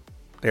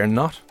 They are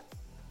not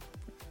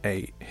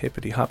a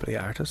hippity-hoppity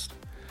artist.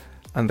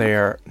 And they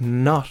are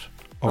not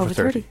over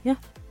 30. Yeah.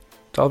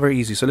 It's all very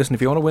easy. So listen,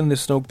 if you want to win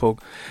this Snug Pub,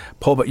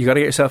 you got to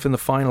get yourself in the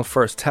final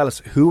first. Tell us,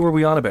 who are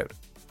we on about?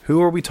 Who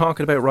are we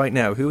talking about right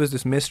now? Who is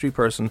this mystery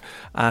person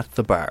at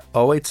the bar?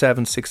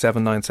 087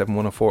 6797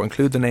 104.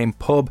 Include the name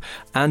Pub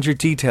and your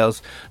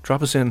details.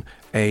 Drop us in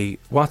a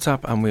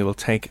WhatsApp and we will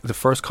take the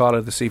first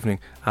caller this evening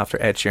after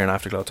Ed Sheeran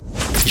Afterglow.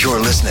 You're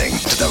listening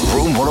to the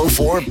Room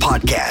 104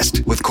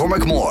 podcast with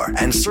Cormac Moore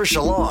and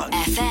Saoirse Long.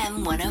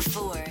 FM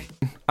 104.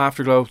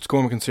 Afterglow, it's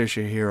Cormac and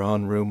Saoirse here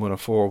on Room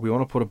 104. We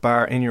want to put a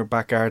bar in your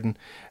back garden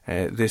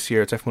this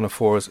year. It's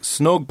F104's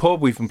Snug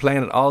Pub. We've been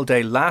playing it all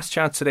day. Last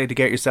chance today to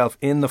get yourself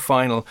in the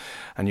final,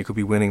 and you could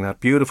be winning that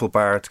beautiful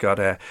bar. It's got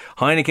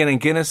Heineken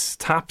and Guinness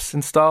taps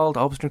installed.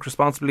 Always drink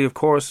responsibly, of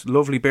course.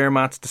 Lovely beer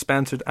mats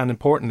dispensed, and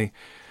importantly,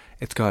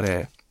 it's got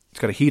a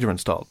heater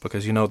installed,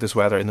 because you know this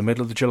weather in the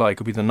middle of the July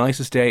could be the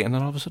nicest day and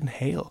then all of a sudden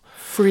hail.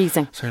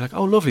 Freezing. So you're like,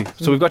 oh lovely.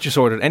 So we've got you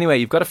sorted. Anyway,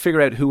 you've got to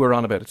figure out who we're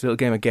on about. It's a little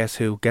game of Guess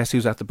Who. Guess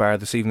who's at the bar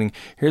this evening.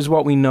 Here's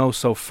what we know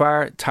so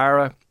far.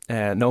 Tara,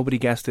 nobody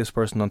guessed this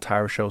person on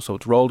Tara's show, so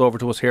it's rolled over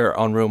to us here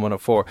on Room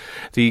 104.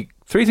 The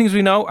three things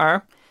we know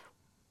are: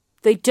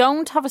 they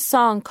don't have a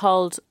song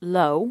called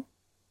Low.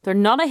 They're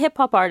not a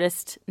hip-hop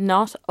artist,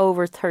 not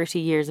over 30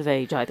 years of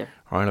age either.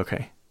 Right,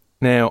 okay.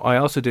 Now, I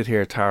also did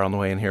hear Tara on the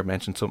way in here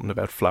mention something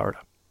about Florida.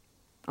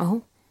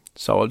 Oh.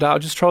 So I'll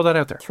just throw that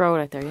out there. Throw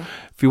it out there, yeah.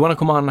 If you want to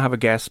come on and have a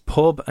guess,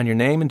 Pub and your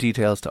name and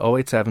details to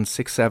 087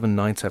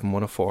 6797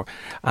 104.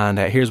 And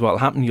here's what will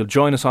happen. You'll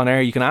join us on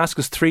air. You can ask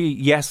us 3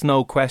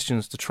 yes-no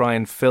questions to try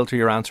and filter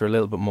your answer a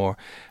little bit more.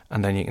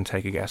 And then you can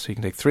take a guess. So you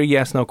can take 3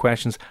 yes-no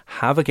questions,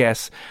 have a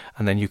guess,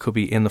 and then you could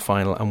be in the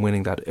final and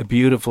winning that a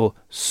beautiful,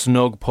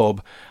 snug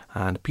pub.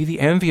 And be the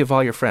envy of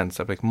all your friends.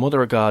 So like,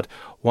 Mother of God,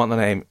 what the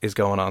name is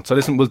going on. So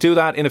listen, we'll do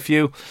that in a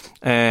few.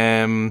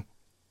 And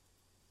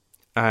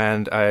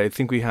I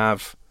think we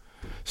have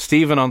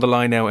Stephen on the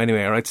line now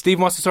anyway. All right,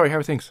 Stephen, what's the story? How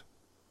are things?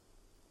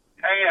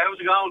 Hey, how's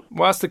it going?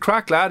 What's the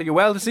crack, lad? Are you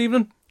well this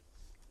evening?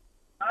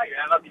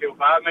 Yeah, not too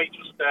bad, mate.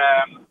 Just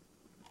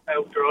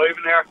out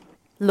driving here.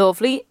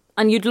 Lovely.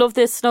 And you'd love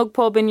this Snug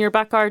Pub in your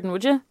back garden,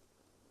 would you?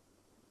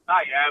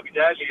 Yeah, it'd be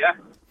deadly, yeah.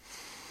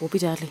 Would be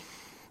deadly.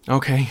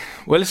 Okay.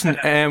 Well, listen,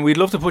 we'd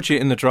love to put you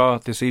in the draw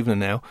this evening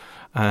now.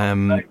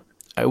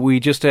 We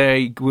just,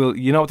 will.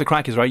 You know what the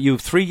crack is, right? You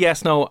have 3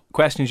 yes-no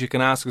questions you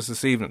can ask us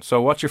this evening.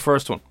 So what's your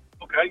first one?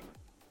 Okay.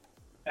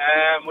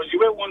 Was you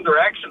with One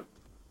Direction?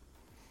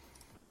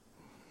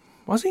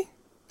 Was he?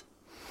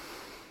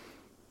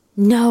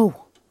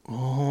 No.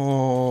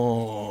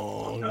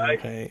 Oh,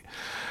 okay.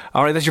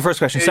 All right, that's your first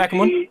question. Second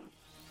one? Is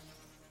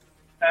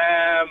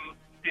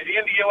he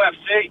in the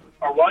UFC?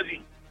 Or was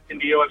he in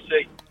the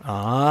UFC?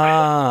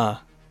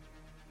 Ah.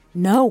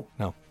 No.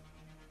 No.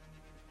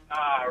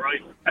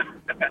 Right.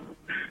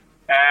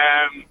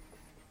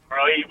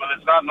 Right, well,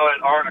 it's not Niall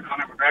Horan or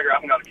Conor McGregor. I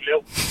haven't got a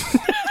clue.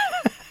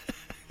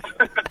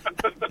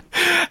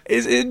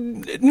 Is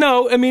it?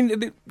 No, I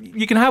mean,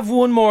 you can have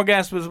one more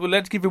guess. But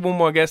let's give you one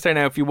more guess there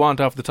now if you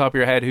want, off the top of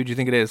your head. Who do you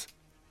think it is?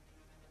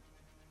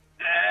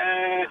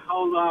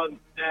 Hold on.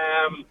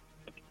 I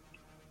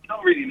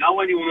don't really know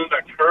anyone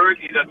under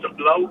 30 that's a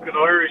bloke, an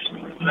Irish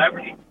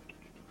celebrity.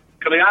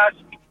 Can I ask?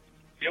 Do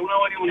you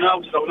know anyone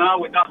else? So no,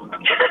 we don't. I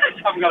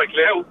haven't got a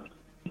clue.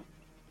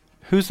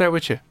 Who's there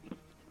with you?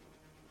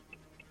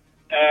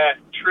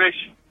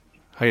 Trish.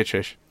 Hiya,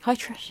 Trish. Hi,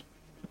 Trish.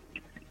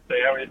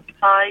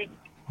 Hi.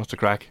 What's the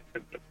crack?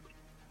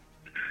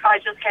 I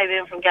just came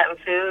in from getting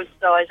food,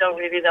 so I don't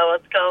really know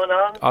what's going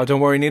on. Oh,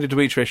 don't worry, neither do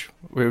we, Trish.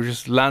 We were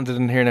just landed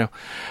in here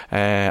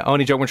now.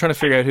 Only joke, we're trying to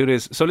figure out who it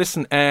is. So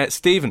listen,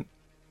 Stephen,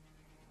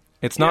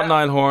 it's not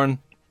Niall Horan,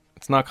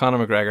 it's not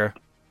Conor McGregor.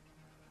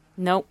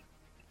 No.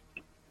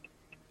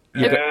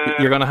 You're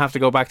going to have to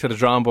go back to the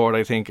drawing board,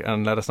 I think,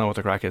 and let us know what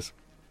the crack is.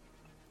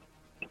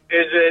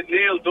 Is it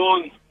Neil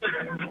Dunn?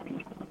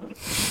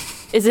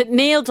 Is it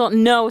Neil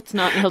Dunn? No, it's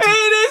not Neil Dunn. It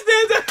is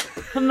Neil Dunn!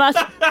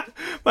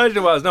 Imagine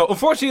it was. No,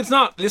 unfortunately it's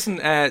not. Listen,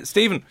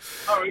 Stephen,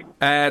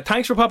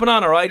 thanks for popping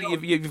on, alright?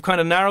 You've kind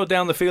of narrowed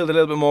down the field a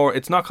little bit more.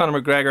 It's not Conor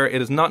McGregor,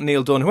 it is not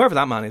Neil Dunn, whoever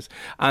that man is,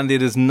 and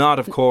it is not,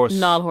 of course,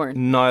 Niall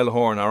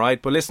Horan,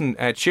 alright? But listen,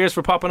 cheers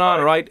for popping on,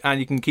 alright? And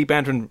you can keep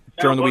entering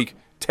during the week.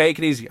 Take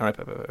it easy. All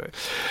right.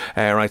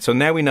 Right, so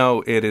now we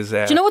know it is...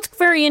 Do you know what's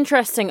very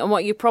interesting and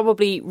what you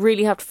probably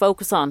really have to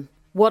focus on?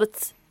 What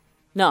it's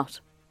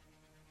not.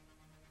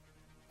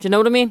 Do you know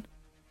what I mean?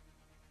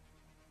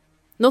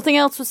 Nothing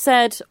else was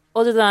said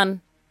other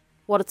than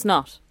what it's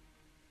not.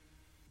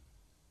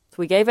 So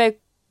we gave out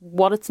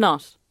what it's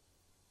not.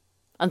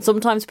 And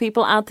sometimes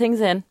people add things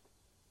in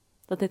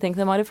that they think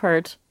they might have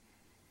heard.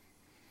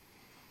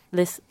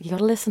 Listen, you got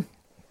to listen.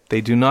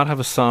 They do not have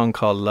a song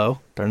called Low.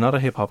 They're not a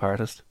hip-hop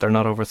artist. They're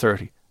not over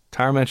 30.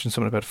 Tara mentioned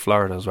something about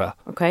Florida as well.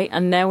 Okay,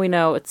 and now we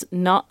know it's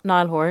not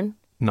Niall Horan.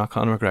 Not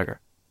Conor McGregor.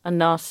 And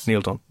not...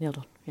 Neil Dunn. Neil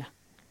Dunn, yeah.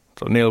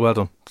 So Neil, well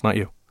done. It's not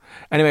you.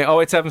 Anyway,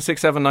 087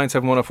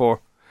 6797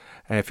 104.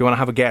 If you want to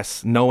have a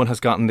guess, no one has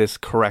gotten this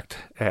correct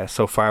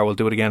so far. We'll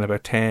do it again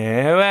about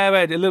 10,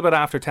 a little bit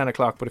after 10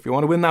 o'clock. But if you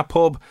want to win that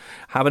pub,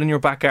 have it in your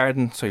back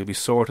garden so you'll be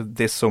sorted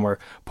this summer.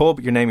 Pub,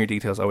 your name, your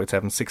details,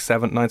 087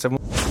 6797.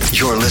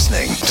 You're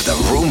listening to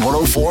the Room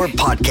 104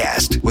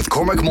 podcast with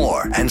Cormac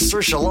Moore and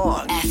Saoirse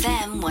Long.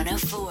 FM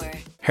 104.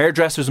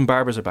 Hairdressers and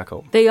barbers are back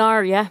home. They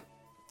are, yeah.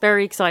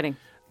 Very exciting.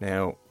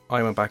 Now,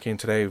 I went back in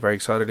today very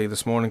excitedly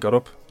this morning, got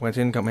up, went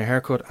in, got my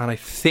hair cut, and I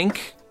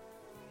think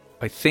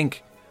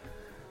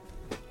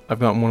I've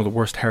gotten one of the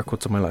worst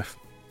haircuts of my life.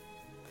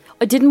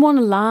 I didn't want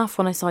to laugh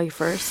when I saw you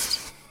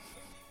first,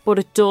 but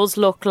it does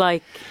look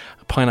like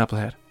a pineapple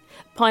head.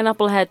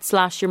 Pineapple head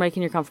 / you're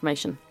making your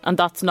confirmation. And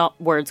that's not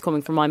words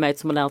coming from my mouth,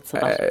 someone else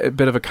said that. A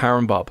bit of a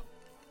Karen Bob.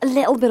 A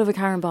little bit of a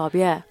Karen Bob,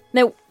 yeah.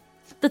 Now,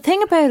 the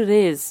thing about it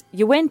is,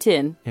 you went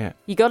in,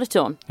 you got it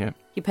done,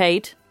 you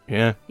paid,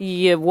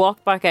 you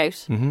walked back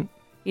out, you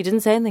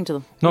didn't say anything to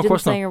them. No, of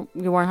course not. You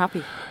weren't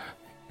happy.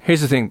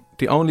 Here's the thing,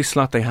 the only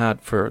slot they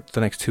had for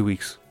the next 2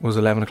 weeks was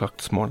 11 o'clock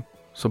this morning.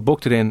 So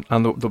booked it in,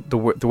 and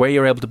the way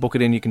you're able to book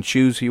it in, you can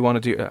choose who you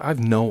want to do. I have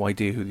no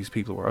idea who these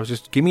people were. I was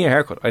just, give me a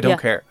haircut. I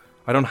don't care.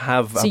 I don't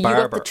have a barber. So you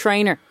got the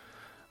trainer.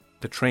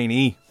 The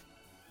trainee.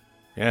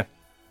 Yeah.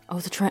 Oh,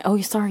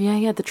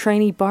 the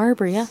trainee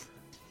barber, yeah.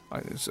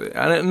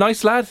 And a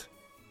nice lad.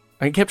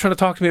 And he kept trying to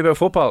talk to me about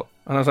football.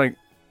 And I was like,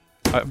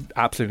 I have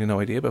absolutely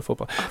no idea about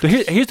football. So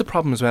here's the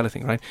problem as well, I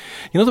think, right?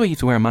 You know the way you have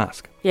to wear a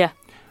mask? Yeah.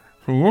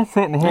 I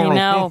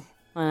know.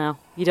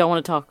 You don't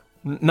want to talk.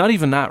 Not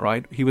even that,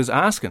 right? He was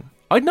asking.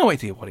 I had no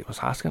idea what he was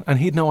asking, and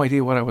he had no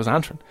idea what I was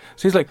answering.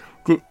 So he's like,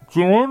 do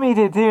you want me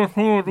to do it?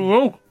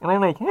 And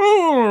I'm like,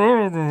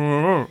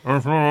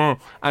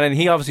 and then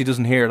he obviously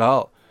doesn't hear it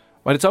all.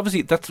 But it's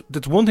obviously, that's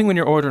one thing when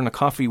you're ordering a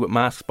coffee with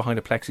masks behind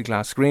a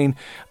plexiglass screen.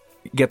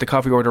 You get the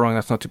coffee order wrong,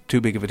 that's not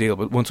too big of a deal.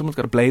 But when someone's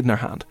got a blade in their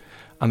hand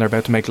and they're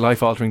about to make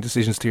life-altering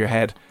decisions to your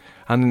head,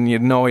 and you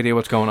have no idea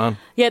what's going on.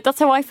 Yeah, that's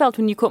how I felt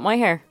when you cut my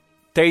hair.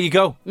 There you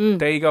go.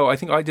 There you go. I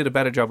think I did a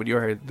better job with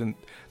your hair than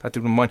that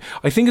did with mine.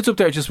 I think it's up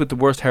there just with the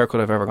worst haircut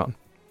I've ever gotten.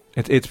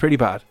 It's pretty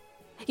bad.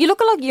 You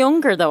look a lot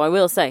younger, though, I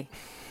will say.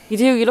 You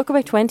do. You look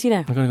about 20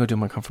 now. I'm going to go do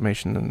my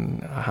confirmation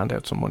and hand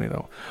out some money,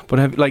 though. But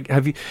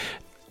have you...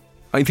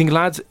 I think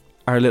lads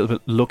are a little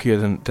bit luckier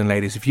than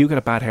ladies. If you get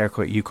a bad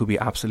haircut, you could be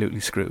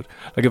absolutely screwed.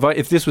 Like,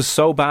 if this was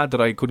so bad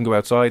that I couldn't go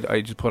outside,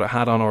 I'd just put a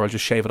hat on or I'll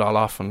just shave it all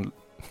off and...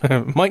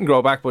 mightn't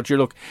grow back, but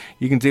you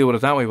can deal with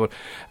it that way. But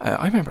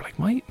I remember, like,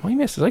 my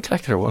missus, I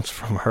collected her once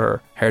from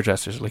her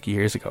hairdressers like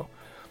years ago,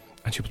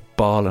 and she was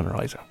bawling her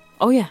eyes out.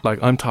 Oh yeah,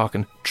 like, I'm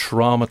talking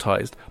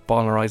traumatised,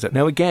 bawling her eyes out.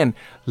 Now again,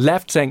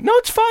 left saying, no,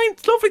 it's fine,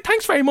 it's lovely,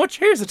 thanks very much,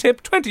 here's a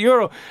tip,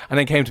 €20, and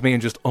then came to me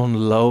and just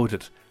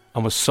unloaded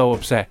and was so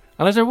upset.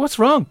 And I said, what's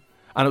wrong?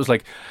 And it was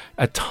like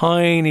a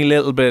tiny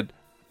little bit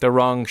the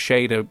wrong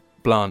shade of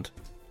blonde,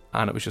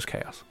 and it was just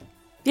chaos.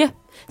 Yeah,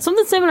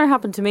 something similar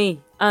happened to me,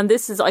 and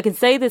I can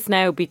say this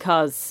now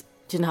because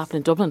it didn't happen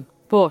in Dublin,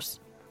 but I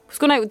was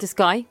going out with this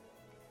guy,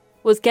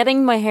 was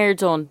getting my hair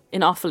done in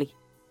Offaly,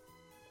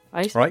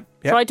 right?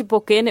 Yeah. Tried to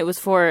book in, it was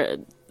for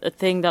a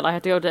thing that I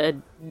had to go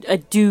to a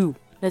do,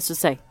 let's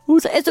just say.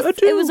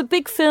 It was a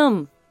big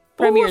film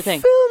premiere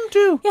thing. Film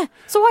do? Yeah,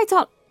 so I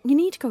thought, you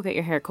need to go get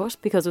your hair cut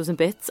because it was in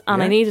bits,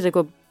 and I needed a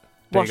good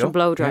wash and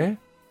blow dry. Yeah.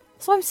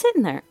 So I'm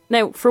sitting there.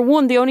 Now, for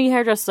one, the only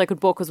hairdressers I could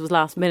book was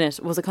last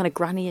minute, was a kind of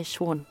granny-ish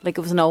one. Like,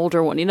 it was an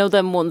older one. You know,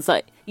 them ones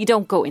that you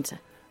don't go into.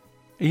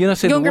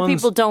 Younger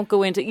people don't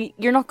go into.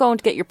 You're not going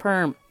to get your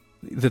perm.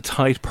 The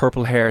tight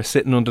purple hair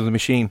sitting under the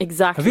machine.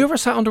 Exactly. Have you ever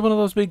sat under one of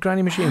those big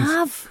granny machines? I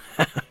have.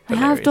 I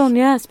have done,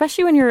 yeah.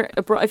 Especially when you're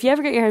abroad. If you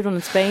ever get your hair done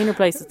in Spain or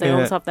places, they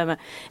always have them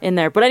in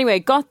there. But anyway,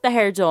 got the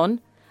hair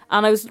done,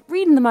 and I was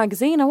reading the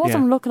magazine. I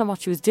wasn't looking at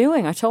what she was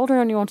doing. I told her I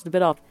only wanted a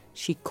bit off.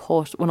 She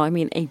cut, when I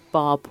mean a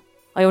bob.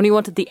 I only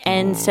wanted the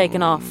ends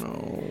taken off.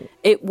 No.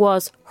 It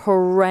was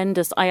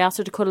horrendous. I asked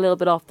her to cut a little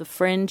bit off the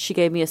fringe. She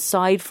gave me a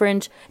side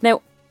fringe.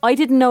 Now, I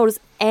didn't notice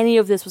any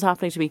of this was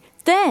happening to me.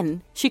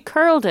 Then she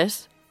curled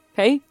it,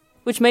 okay,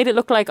 which made it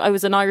look like I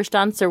was an Irish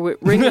dancer with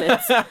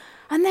ringlets.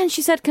 And then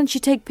she said, can she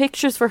take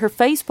pictures for her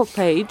Facebook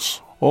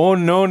page? Oh,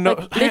 no.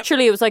 Like,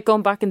 literally, it was like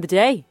going back in the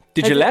day.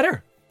 Did you let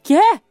her?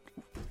 Yeah.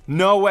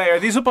 No way. Are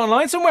these up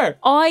online somewhere?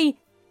 I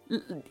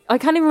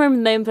can't even remember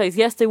the name of the place.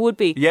 Yes, they would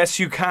be. Yes,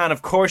 you can.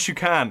 Of course you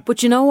can.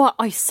 But you know what?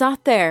 I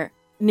sat there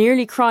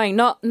nearly crying.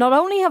 Not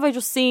only have I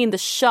just seen the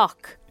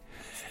shock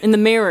in the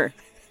mirror,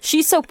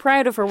 she's so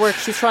proud of her work,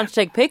 she's trying to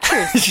take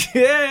pictures.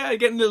 Yeah,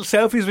 getting little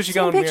selfies with you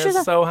going,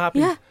 we're so happy.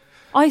 Yeah.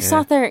 I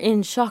sat there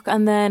in shock,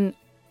 and then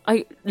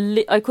I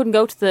couldn't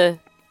go to the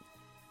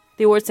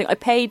awards thing. I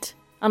paid,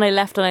 and I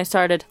left, and I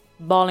started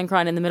bawling,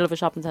 crying in the middle of a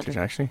shopping centre. Did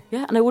you actually?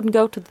 Yeah, and I wouldn't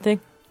go to the thing.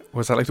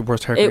 Was that like the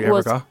worst haircut you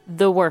ever got? It was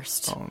the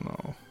worst. Oh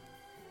no.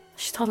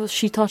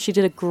 She thought she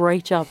did a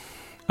great job.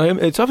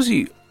 It's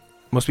obviously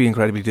must be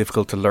incredibly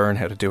difficult to learn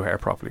how to do hair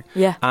properly.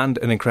 Yeah. And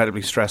an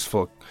incredibly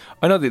stressful.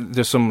 I know that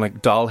there's some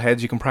like doll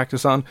heads you can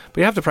practice on, but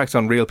you have to practice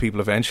on real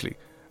people eventually,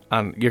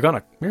 and you're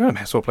gonna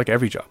mess up like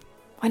every job.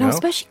 I know,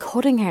 especially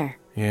cutting hair.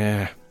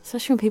 Yeah.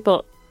 Especially when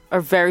people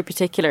are very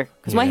particular,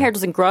 because my hair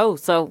doesn't grow,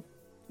 so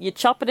You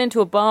chop it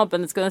into a bob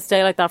and it's going to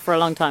stay like that for a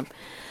long time.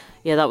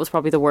 Yeah, that was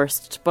probably the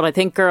worst. But I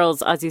think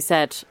girls, as you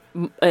said,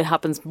 it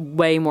happens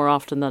way more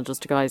often than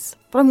just to guys.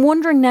 But I'm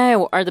wondering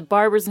now, are the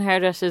barbers and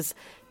hairdressers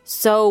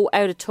so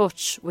out of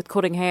touch with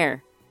cutting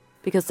hair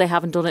because they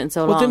haven't done it in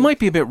so long? Well, they might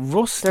be a bit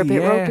rusty. They're a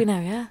bit ropey now,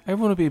 yeah.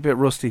 Everyone will be a bit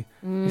rusty.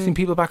 You've seen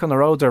people back on the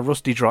road, they're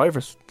rusty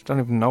drivers. They don't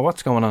even know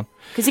what's going on.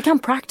 Because you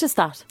can't practice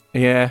that.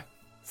 Yeah.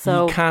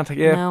 So, you can't,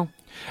 yeah. No.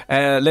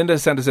 Linda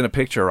sent us in a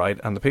picture, right?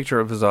 And the picture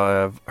of is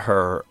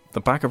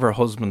the back of her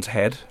husband's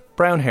head,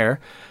 brown hair,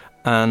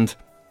 and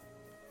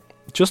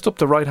just up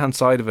the right-hand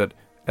side of it,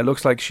 it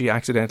looks like she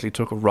accidentally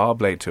took a raw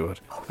blade to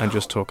it and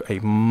just took a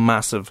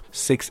massive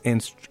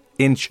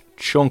 6-inch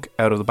chunk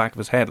out of the back of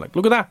his head. Like,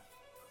 look at that.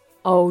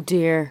 Oh,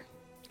 dear.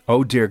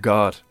 Oh, dear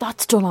God.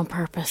 That's done on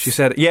purpose. She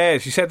said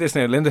this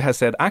now. Linda has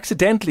said,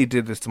 accidentally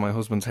did this to my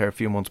husband's hair a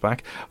few months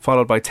back,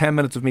 followed by 10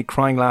 minutes of me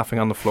crying, laughing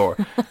on the floor.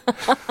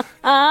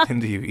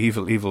 Linda, you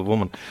evil, evil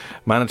woman.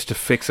 Managed to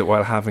fix it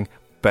while having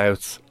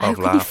bouts of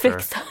laughter. How can you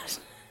fix that?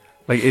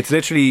 Like, it's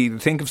literally,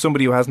 think of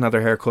somebody who hasn't had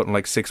their hair cut in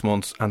like 6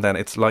 months, and then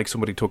it's like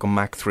somebody took a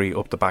Mach 3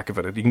 up the back of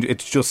it.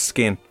 It's just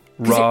skin.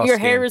 Raw your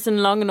skin. hair isn't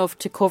long enough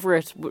to cover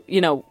it, with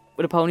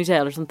a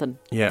ponytail or something.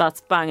 Yeah.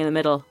 That's bang in the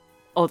middle.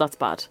 Oh, that's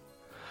bad.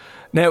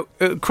 Now,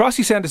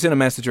 Crossy sent us in a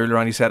message earlier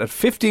on. He said, at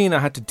 15, I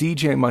had to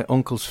DJ my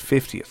uncle's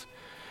 50th.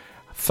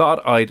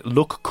 Thought I'd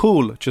look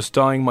cool just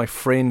dyeing my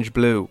fringe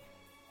blue.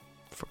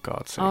 For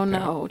God's sake. Oh,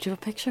 no. Do you have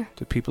a picture?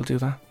 Did people do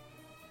that?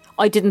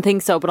 I didn't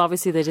think so, but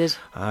obviously they did.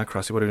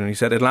 Crossy, what are you doing? He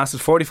said, it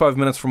lasted 45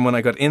 minutes from when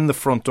I got in the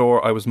front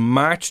door. I was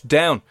marched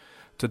down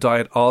to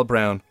dye it all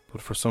brown,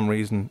 but for some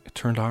reason, it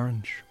turned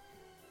orange.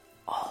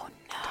 Oh,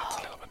 no. That's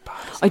a little bit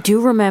bad. I do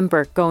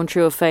remember going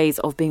through a phase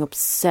of being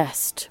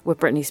obsessed with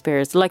Britney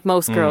Spears, like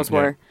most girls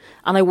were.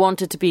 And I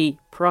wanted to be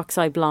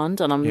peroxide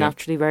blonde, and I'm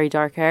naturally very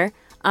dark hair.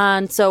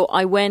 And so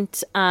I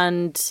went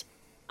and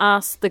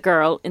asked the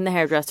girl in the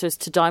hairdressers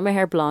to dye my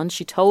hair blonde.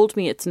 She told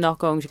me it's not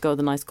going to go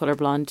the nice colour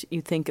blonde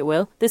you think it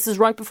will. This is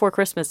right before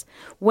Christmas.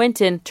 Went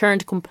in,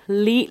 turned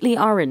completely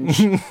orange.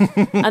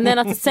 And then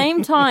at the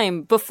same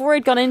time, before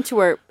I'd gone into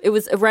her, it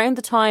was around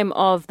the time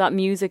of that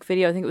music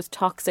video, I think it was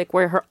Toxic,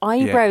 where her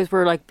eyebrows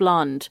were like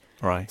blonde.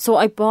 Right. So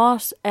I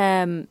bought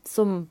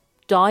some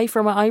dye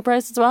for my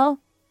eyebrows as well,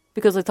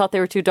 because I thought they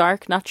were too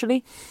dark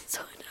naturally.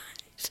 So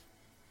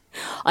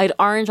I had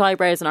orange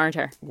eyebrows and orange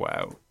hair.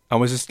 Wow. And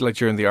was this like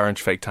during the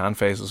orange fake tan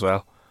phase as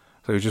well?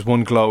 So it was just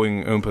one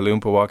glowing Oompa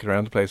Loompa walking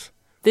around the place?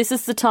 This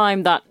is the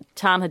time that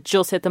tan had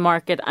just hit the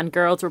market and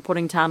girls were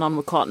putting tan on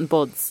with cotton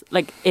buds.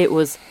 Like, it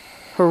was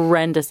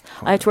horrendous.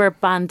 I had to wear a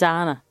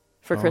bandana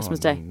for Christmas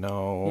Day.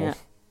 No. Yeah.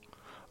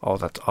 Oh,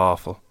 that's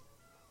awful.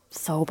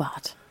 So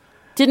bad.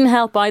 Didn't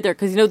help either,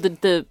 because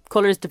the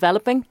colour's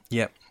developing.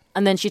 Yeah.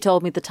 And then she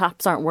told me the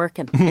taps aren't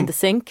working in the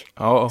sink.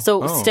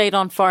 So it stayed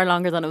on far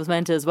longer than it was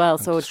meant to as well.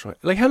 So right.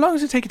 Like, how long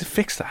does it take you to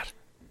fix that?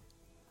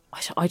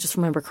 I just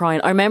remember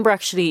crying. I remember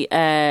actually,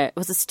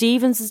 was it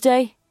Stevens'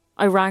 day?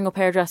 I rang up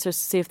hairdressers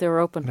to see if they were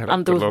open.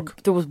 And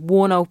there was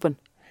one open.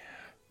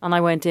 And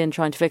I went in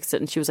trying to fix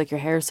it, and she was like, your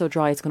hair's so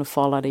dry it's going to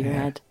fall out of your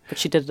head. But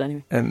she did it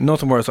anyway. And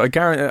nothing worse. I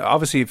guarantee,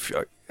 obviously, if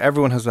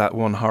everyone has that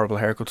one horrible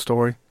haircut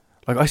story.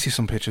 Like, I see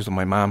some pictures of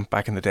my mum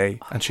back in the day,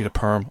 and she had a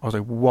perm. I was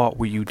like, what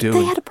were you doing?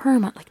 They had a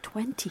perm at like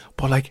 20.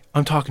 But like,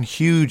 I'm talking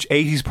huge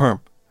 80s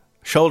perm.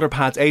 Shoulder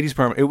pads, 80s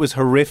perm. It was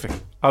horrific.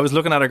 I was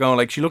looking at her going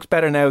like, she looks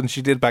better now than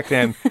she did back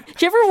then. Do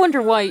you ever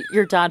wonder why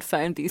your dad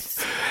found these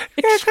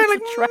pictures kind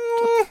of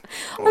attractive?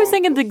 I was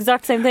thinking the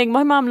exact same thing.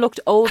 My mum looked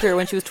older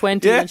when she was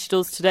 20 than she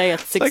does today at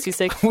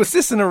 66. Like, was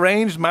this an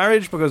arranged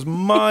marriage? Because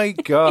my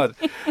God.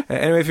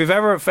 Anyway, if you've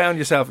ever found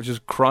yourself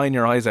just crying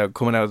your eyes out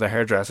coming out of the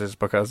hairdressers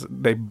because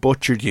they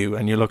butchered you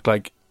and you looked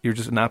like you're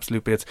just an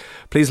absolute bits,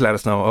 please let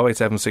us know.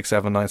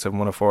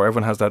 08767971004.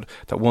 Everyone has that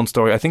one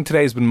story. I think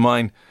today's been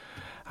mine.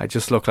 I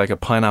just look like a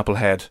pineapple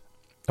head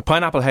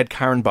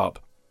Karen Bob.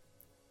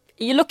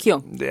 You look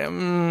young.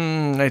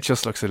 It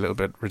just looks a little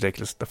bit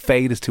ridiculous. The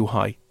fade is too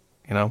high,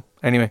 you know.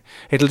 Anyway,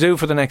 it'll do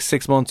for the next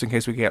 6 months in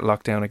case we get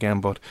locked down again.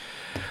 But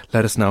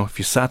let us know if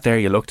you sat there,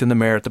 you looked in the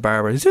mirror at the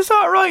barber. Is this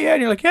all right? Yeah,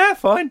 and you're like, yeah,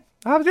 fine.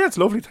 Yeah, it's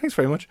lovely. Thanks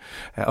very much.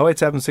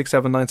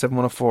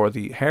 08767971004.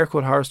 The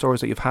haircut horror stories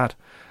that you've had.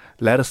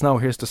 Let us know.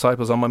 Here's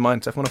Disciples on My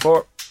Mind.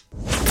 F104.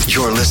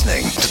 You're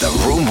listening to the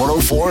Room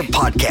 104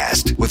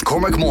 podcast with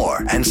Cormac Moore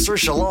and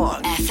Saoirse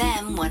Long.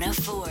 FM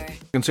 104. You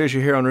can search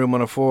you here on Room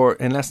 104.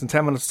 In less than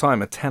 10 minutes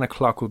time at 10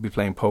 o'clock we'll be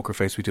playing Poker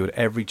Face. We do it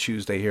every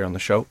Tuesday here on the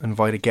show.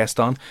 Invite a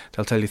guest on.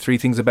 They'll tell you 3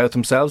 things about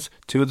themselves.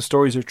 2 of the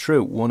stories are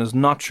true. 1 is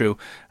not true.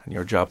 And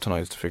your job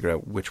tonight is to figure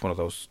out which one of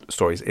those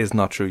stories is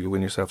not true. You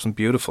win yourself some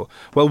beautiful,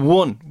 well,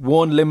 one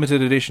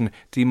limited edition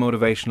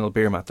demotivational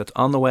beer mat that's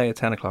on the way at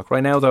 10 o'clock.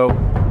 Right now though,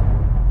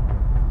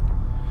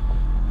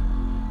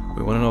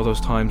 we want to know those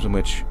times in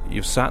which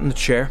you've sat in the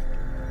chair,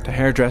 the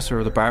hairdresser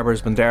or the barber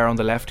has been there on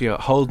the left of you,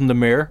 holding the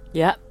mirror.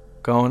 Yeah.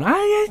 Going,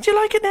 yeah, do you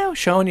like it now?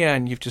 Showing you,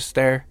 and you've just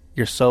there,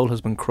 your soul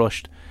has been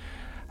crushed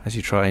as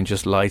you try and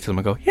just lie to them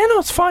and go, yeah, no,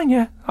 it's fine,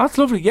 yeah, that's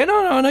lovely. Yeah,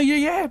 no,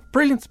 yeah,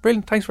 brilliant,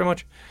 thanks very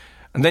much.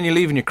 And then you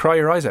leave and you cry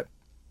your eyes out.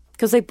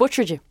 Because they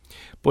butchered you.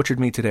 Butchered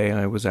me today.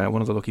 I was one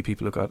of the lucky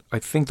people who got, I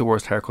think, the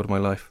worst haircut of my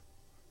life.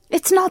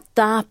 It's not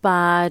that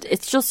bad.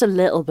 It's just a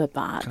little bit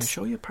bad. Can I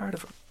show you part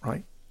of it?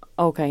 Right.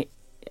 Okay.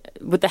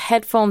 With the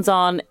headphones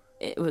on,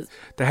 it was...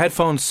 The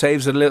headphones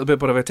saves it a little bit,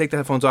 but if I take the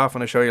headphones off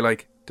and I show you,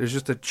 like, there's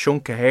just a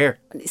chunk of hair.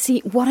 See,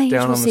 what age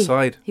down was on the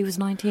side. He was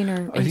 19 or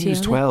 18? I think he was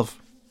 12.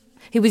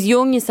 He was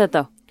young, you said,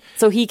 though.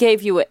 So he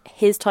gave you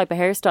his type of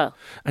hairstyle.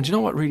 And do you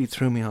know what really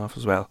threw me off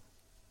as well?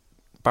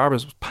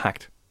 Barbers was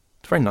packed.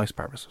 It's very nice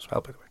barbers as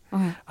well, by the way.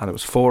 Okay. And there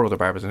was 4 other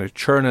barbers, and they were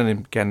churning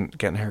him, getting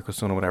haircuts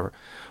done or whatever.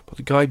 But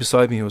the guy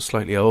beside me, who was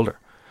slightly older,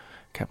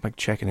 kept like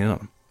checking in on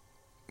him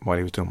while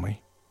he was doing my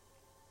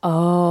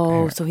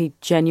Oh, hair. so he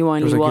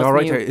genuinely was like, was "You all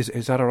right? new.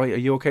 Is that all right? Are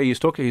you okay? Are you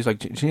stuck?" He's like,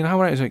 "Do you know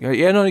how?" He's like,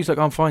 "Yeah, no." He's like,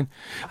 "I'm fine."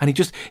 And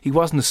he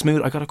wasn't as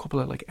smooth. I got a couple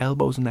of like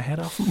elbows in the head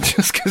off him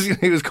just because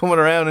he was coming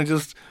around and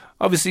just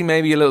obviously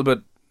maybe a little bit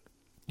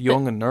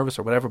young and nervous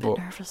or whatever. But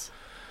nervous.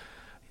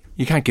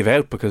 You can't give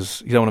out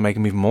because you don't want to make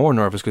him even more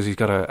nervous because he's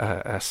got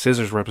a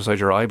scissors right beside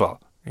your eyeball.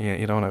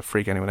 You don't want to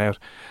freak anyone out.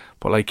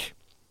 But like,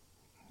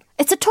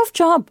 it's a tough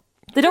job.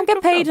 They don't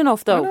get paid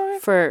enough though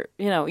for,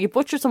 you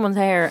butcher someone's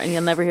hair and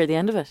you'll never hear the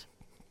end of it.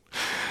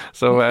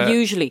 So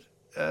usually.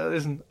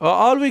 Listen,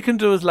 all we can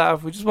do is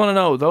laugh. We just want to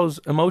know those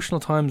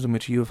emotional times in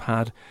which you've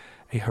had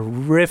a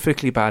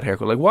horrifically bad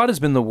haircut. Like, what has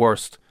been the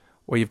worst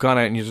where you've gone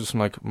out and you're just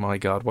like, my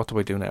God, what do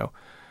I do now?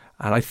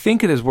 And I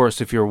think it is worse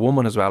if you're a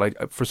woman as well. Like,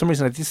 for some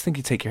reason, I just think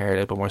you take your hair a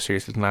little bit more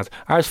seriously than lads.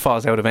 Ours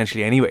falls out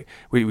eventually anyway.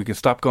 We can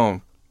stop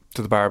going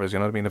to the barbers, you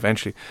know what I mean,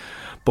 eventually.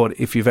 But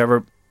if you've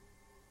ever,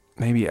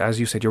 maybe,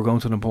 as you said, you're going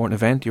to an important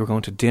event, you're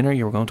going to dinner,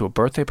 you're going to a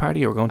birthday party,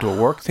 you're going to a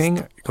work thing,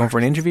 you're going for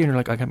an interview, and you're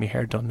like, I got my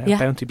hair done now,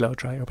 bounty blow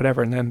dry or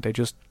whatever, and then they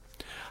just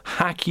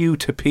hack you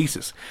to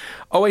pieces.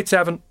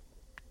 087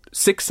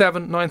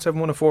 67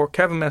 97104.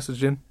 Kevin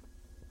messaged in.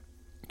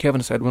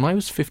 Kevin said, when I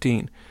was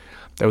 15,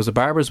 there was a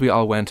barbers we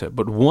all went to,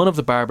 but one of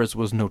the barbers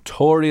was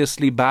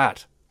notoriously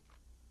bad.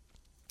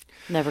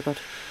 Never good.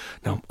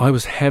 No, I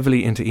was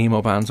heavily into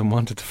emo bands and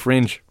wanted to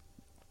fringe.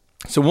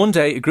 So one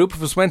day, a group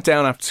of us went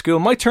down after school.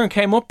 My turn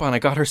came up and I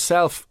got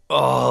herself.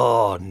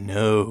 Oh,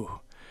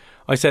 no.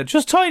 I said,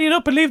 just tidy it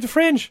up and leave the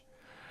fringe.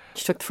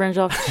 She took the fringe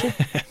off.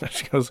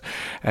 She goes,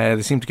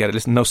 they seem to get it.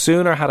 Listen, no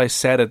sooner had I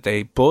said it,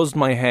 they buzzed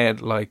my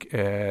head, left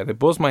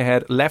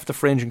the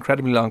fringe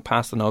incredibly long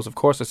past the nose. Of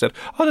course, I said,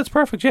 oh, that's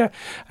perfect, yeah.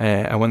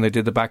 And when they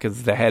did the back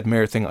of the head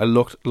mirror thing, I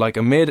looked like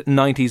a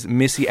mid-90s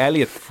Missy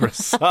Elliott for a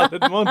solid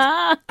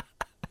month.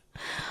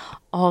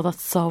 Oh,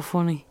 that's so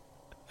funny.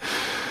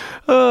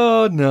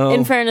 Oh, no.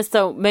 In fairness,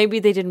 though, maybe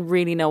they didn't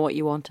really know what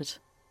you wanted.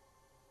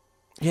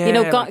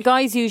 Yeah.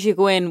 Guys usually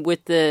go in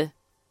with the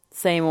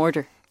same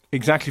order.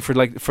 Exactly,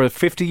 for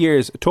 50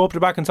 years. Toe up the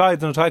back and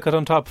sides and a tie cut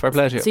on top. Fair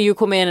play to you. So you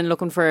come in and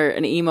looking for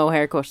an emo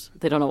haircut.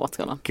 They don't know what's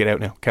going on. Get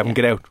out now. Kevin,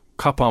 get out.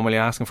 Cop on while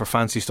you're asking for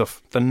fancy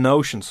stuff. The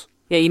notions.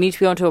 Yeah, you need to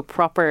be onto a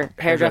proper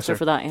hairdresser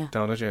for that, yeah.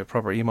 Don't you? A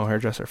proper emo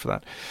hairdresser for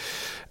that.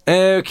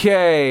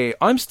 Okay.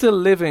 I'm still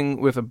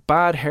living with a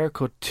bad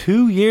haircut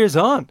 2 years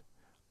on.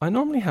 I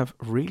normally have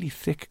really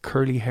thick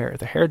curly hair.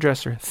 The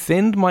hairdresser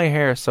thinned my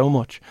hair so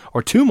much,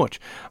 or too much.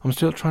 I'm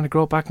still trying to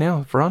grow it back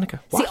now.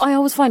 Veronica, what? See, I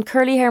always find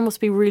curly hair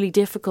must be really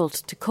difficult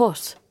to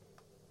cut.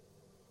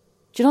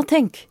 Do you not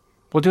think?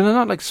 Well, do they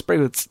not like spray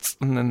it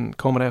and then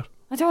comb it out?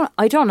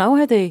 I don't know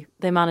how they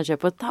manage it,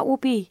 but that would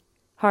be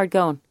hard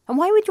going. And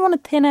why would you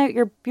want to thin out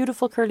your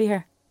beautiful curly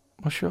hair?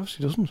 Well, she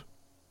obviously doesn't. She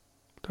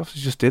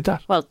obviously just did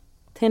that. Well,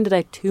 thinned it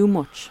out too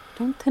much.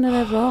 Don't thin it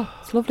out at all.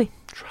 It's lovely.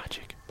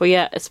 Tragic. But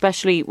yeah,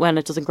 especially when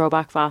it doesn't grow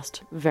back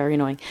fast. Very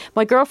annoying.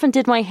 My girlfriend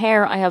did my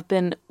hair. I've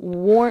been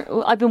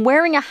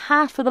wearing a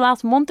hat for the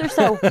last month or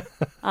so.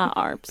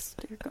 Arbs,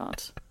 dear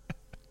God.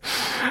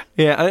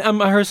 Yeah,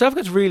 and herself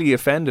gets really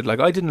offended. Like,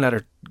 I didn't let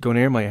her go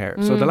near my hair.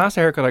 So the last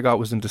haircut I got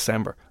was in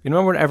December. You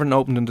remember when Everton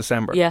opened in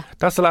December? Yeah.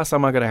 That's the last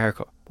time I got a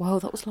haircut. Wow,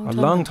 that was a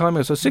long time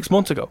ago. So 6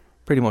 months ago,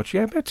 pretty much.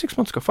 Yeah, about 6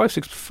 months ago.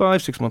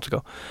 6 months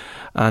ago.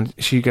 And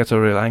she gets a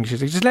real angry.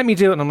 She's like, just let me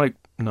do it. And I'm like,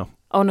 no.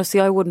 Oh no, see,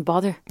 I wouldn't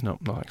bother. No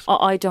thanks.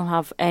 I don't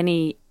have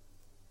any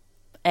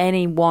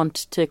want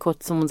to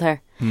cut someone's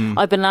hair.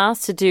 I've been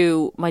asked to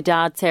do my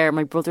dad's hair,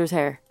 my brother's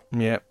hair.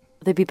 Yeah.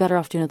 They'd be better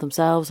off doing it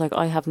themselves. Like,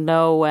 I have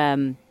no...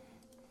 I'm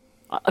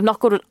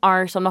not good at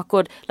art. I'm not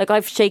good... Like, I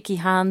have shaky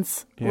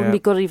hands. Yeah. Wouldn't be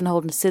good at even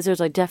holding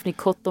scissors. I'd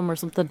definitely cut them or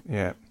something.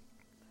 Yeah.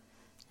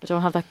 I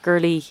don't have that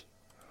girly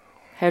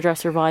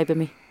hairdresser vibe in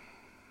me.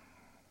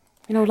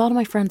 You know, a lot of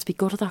my friends be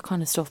good at that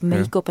kind of stuff.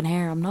 Makeup and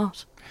hair. I'm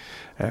not.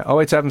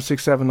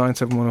 08767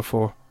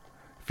 97104.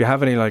 If you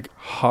have any like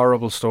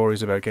horrible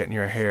stories about getting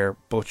your hair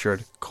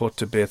butchered, cut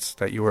to bits,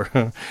 that you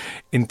were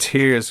in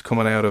tears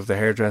coming out of the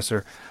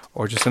hairdresser,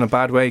 or just in a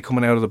bad way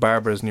coming out of the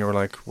barbers, and you were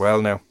like,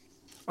 well, now,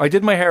 I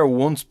did my hair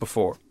once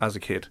before as a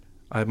kid.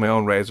 I had my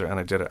own razor and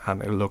I did it,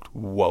 and it looked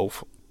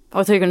woeful. I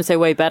thought you were going to say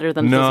way better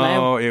than it does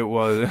now. No, it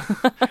was.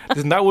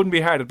 Listen, that wouldn't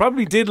be hard. It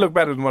probably did look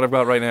better than what I've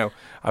got right now.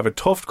 I have a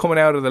tuft coming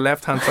out of the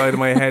left-hand side of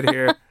my head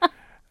here.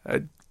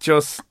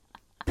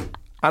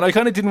 And I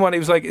kind of didn't want it. He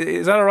was like,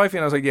 is that all right for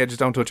you? And I was like, yeah, just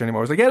don't touch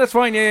anymore. I was like, yeah, that's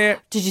fine, yeah.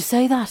 Did you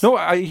say that? No,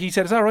 he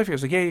said, is that all right for you? I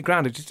was like, yeah,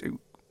 grand.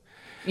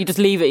 You just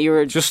leave it.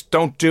 You're just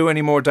don't do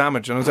any more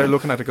damage. And I was there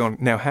looking at it going,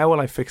 now how will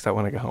I fix that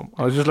when I get home?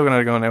 I was just looking at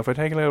it going, now if I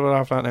take a little bit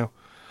off that now.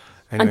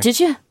 Anyway. And did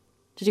you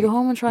go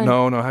home and try?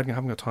 No, I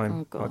haven't got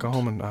time. I'll go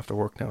home and after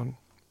work now and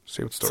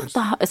see what stories.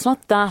 It's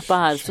not that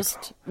bad.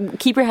 Just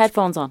keep your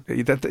headphones on.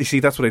 You see,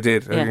 that's what I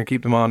did. I'm going to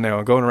keep them on now.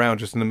 I'm going around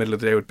just in the middle of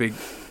the day with big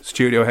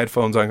studio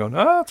headphones on going,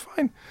 it's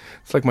fine.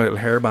 It's like my little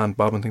hairband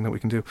bobbing thing that we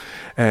can do.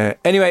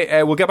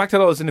 Anyway, we'll get back to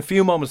those in a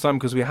few moments' time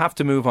because we have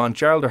to move on.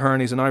 Gerald Ahern,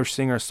 he's an Irish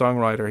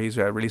singer-songwriter. He's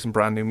releasing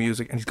brand new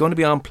music and he's going to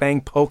be on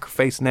Playing Poker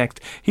Face next.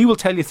 He will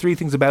tell you 3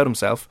 things about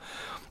himself.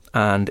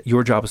 And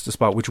your job is to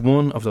spot which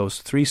one of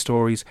those 3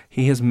 stories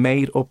he has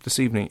made up this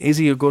evening. Is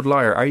he a good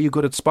liar? Are you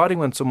good at spotting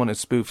when someone is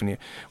spoofing you?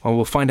 Well,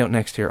 we'll find out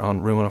next here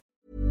on Room 104.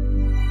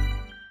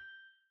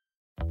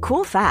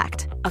 Cool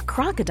fact, a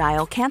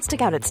crocodile can't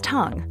stick out its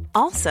tongue.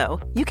 Also,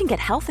 you can get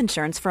health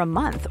insurance for a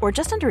month or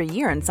just under a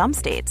year in some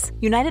states.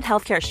 United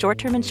Healthcare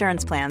short-term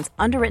insurance plans,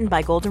 underwritten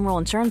by Golden Rule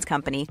Insurance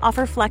Company,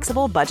 offer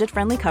flexible,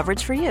 budget-friendly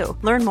coverage for you.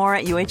 Learn more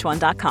at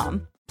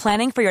uh1.com.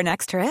 Planning for your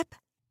next trip?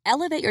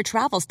 Elevate your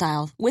travel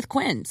style with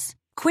Quince.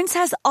 Quince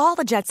has all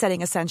the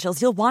jet-setting essentials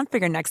you'll want for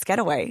your next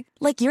getaway,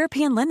 like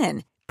European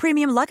linen,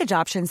 premium luggage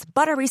options,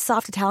 buttery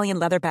soft Italian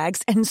leather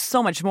bags, and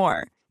so much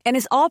more. And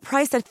is all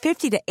priced at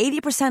 50 to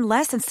 80%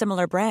 less than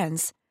similar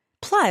brands.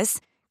 Plus,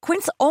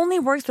 Quince only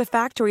works with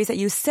factories that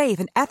use safe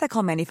and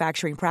ethical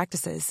manufacturing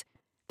practices.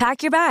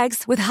 Pack your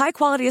bags with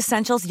high-quality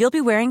essentials you'll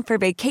be wearing for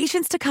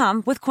vacations to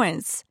come with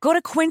Quince. Go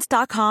to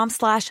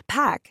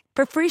quince.com/pack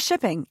for free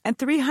shipping and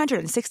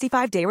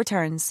 365-day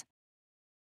returns.